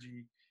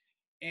energy.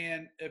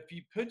 And if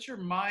you put your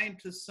mind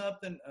to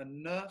something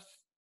enough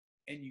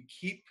and you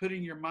keep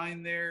putting your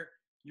mind there,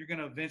 you're going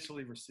to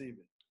eventually receive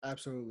it.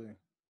 Absolutely.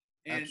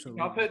 And you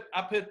know, Absolutely.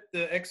 I put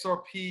the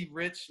XRP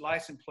rich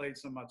license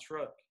plates on my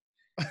truck,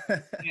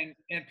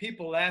 and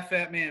people laugh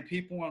at me, and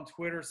people on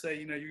Twitter say,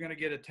 you know, you're going to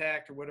get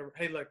attacked or whatever.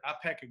 Hey, look, I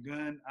pack a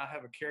gun, I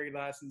have a carry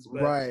license,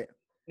 but Right.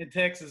 in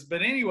Texas.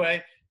 But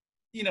anyway,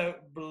 you know,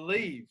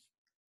 believe,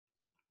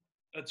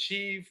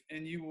 achieve,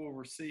 and you will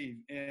receive.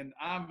 And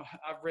I've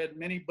read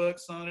many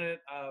books on it.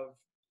 I've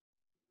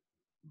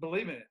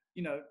believe in it.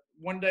 You know,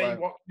 one day you Right.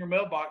 walk in your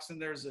mailbox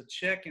and there's a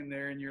check in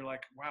there, and you're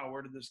like, wow,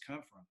 where did this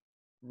come from?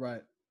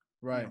 Right.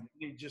 You Right. know,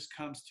 it just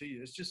comes to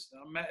you. It's just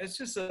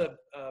a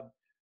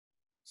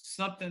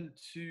something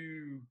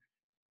to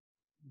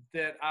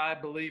that I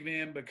believe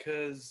in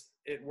because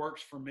it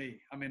works for me.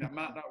 I mean, it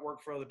might not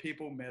work for other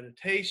people.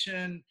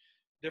 Meditation,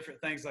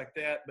 different things like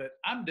that, but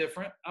I'm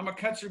different. I'm a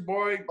country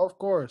boy, Of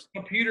course.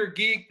 computer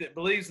geek that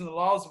believes in the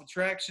laws of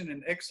attraction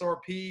and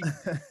XRP,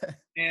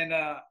 and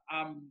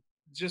I'm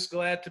just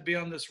glad to be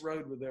on this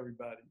road with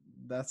everybody.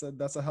 That's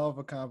a hell of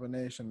a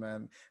combination,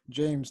 man.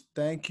 James,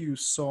 thank you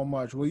so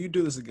much. Will you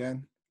do this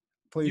again?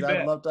 Please, You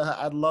bet.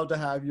 I'd love to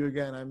have you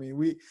again. I mean,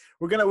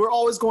 we're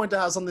always going to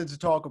have something to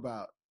talk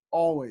about.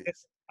 Always.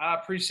 I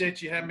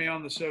appreciate you having me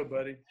on the show,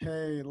 buddy.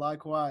 Hey,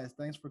 likewise.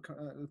 Thanks for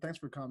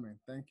coming.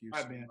 Thank you All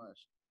so right, man. much.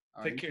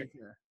 All right, Take you care. take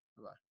care.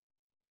 Bye.